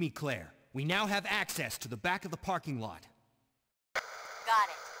you read me, Claire? We now have access to the back of the parking lot. Got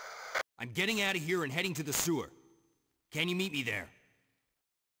it. I'm getting out of here and heading to the sewer. Can you meet me there?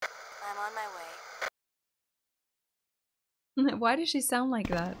 I'm on my way. Why does she sound like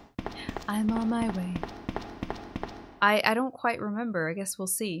that? I'm on my way. I don't quite remember. I guess we'll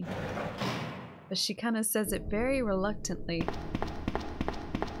see. But she kind of says it very reluctantly.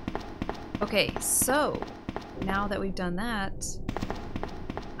 Okay, so now that we've done that,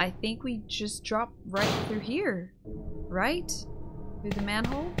 I think we just drop right through here, right? Through the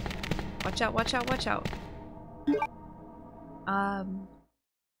manhole? Watch out, watch out, watch out. I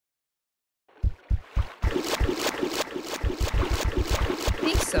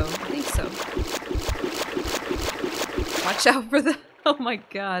think so, I think so. Watch out for the... Oh my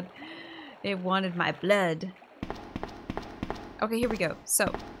god. It wanted my blood. Okay, here we go.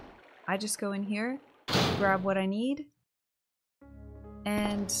 So, I just go in here, grab what I need,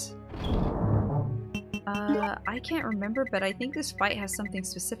 and... I can't remember, but I think this fight has something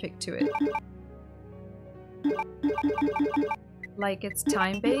specific to it. Like it's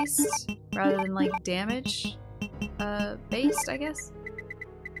time-based, rather than like damage based, I guess?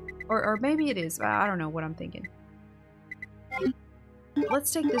 Or maybe it is, I don't know what I'm thinking.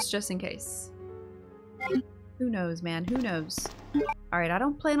 Let's take this just in case. Who knows, man? Who knows? Alright, I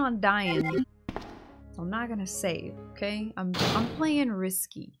don't plan on dying, so I'm not gonna save, okay? I'm playing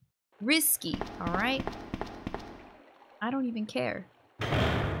risky. Risky, alright? I don't even care.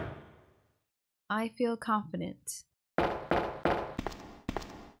 I feel confident.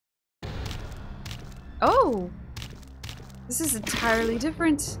 Oh! This is entirely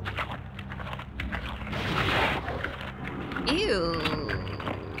different. Ew.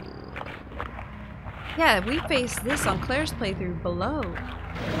 Yeah, we faced this on Claire's playthrough below.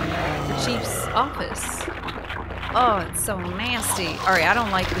 The chief's office. Oh, it's so nasty. Alright, I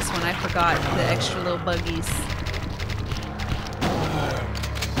don't like this one. I forgot the extra little buggies.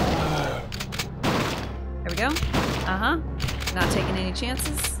 There we go. Uh-huh. Not taking any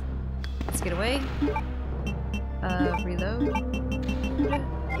chances. Let's get away. Reload.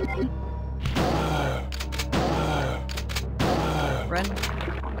 Run.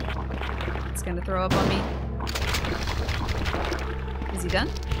 It's gonna throw up on me. Is he done?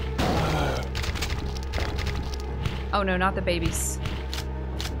 Oh no, not the babies.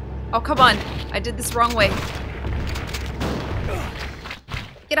 Oh, come on. I did this wrong way.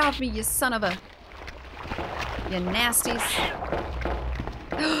 Get off me, you son of a... You nasties.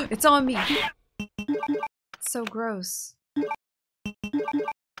 It's on me. It's so gross.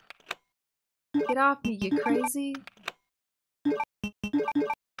 Get off me, you crazy.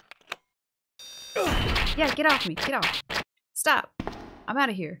 Yeah, get off me. Get off. Stop. I'm out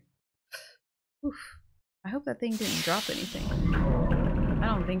of here. Oof. I hope that thing didn't drop anything. I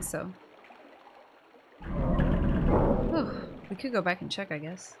don't think so. Whew. We could go back and check, I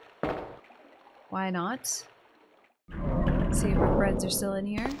guess. Why not? See if our friends are still in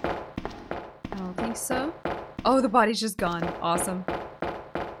here. I don't think so. Oh, the body's just gone. Awesome.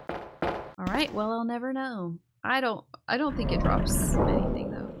 Alright, well, I'll never know. I don't think it drops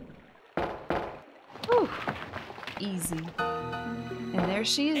anything, though. Whew. Easy. And there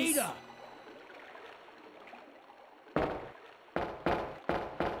she is. Ada!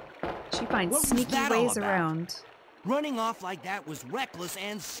 She finds What was sneaky that all ways about? around. Running off like that was reckless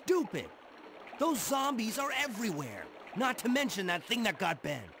and stupid. Those zombies are everywhere. Not to mention that thing that got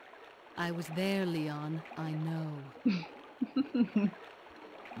Ben. I was there, Leon. I know.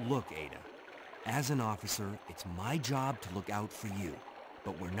 Look, Ada. As an officer, it's my job to look out for you.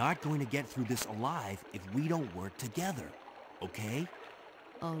 But we're not going to get through this alive if we don't work together. Okay?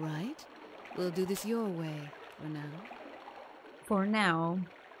 All right. We'll do this your way for now. For now.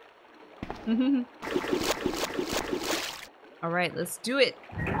 Alright, let's do it.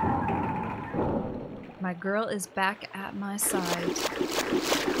 My girl is back at my side.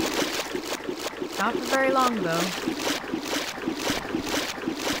 Not for very long though.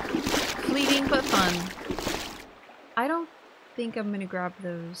 Fleeting but fun. I don't think I'm gonna grab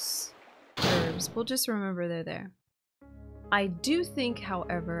those herbs. We'll just remember they're there. I do think,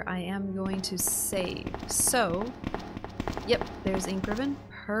 however, I am going to save. So, yep, there's ink ribbon.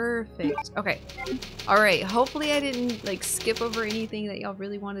 Perfect. Okay. Alright, hopefully I didn't like skip over anything that y'all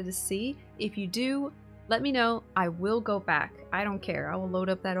really wanted to see. If you do, let me know. I will go back. I don't care. I will load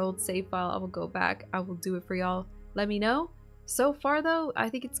up that old save file. I will go back. I will do it for y'all. Let me know. So far though, I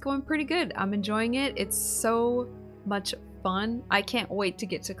think it's going pretty good. I'm enjoying it. It's so much fun. I can't wait to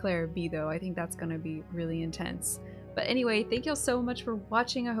get to Clara B though. I think that's gonna be really intense. But anyway, thank y'all so much for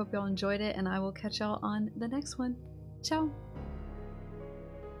watching. I hope y'all enjoyed it, and I will catch y'all on the next one. Ciao!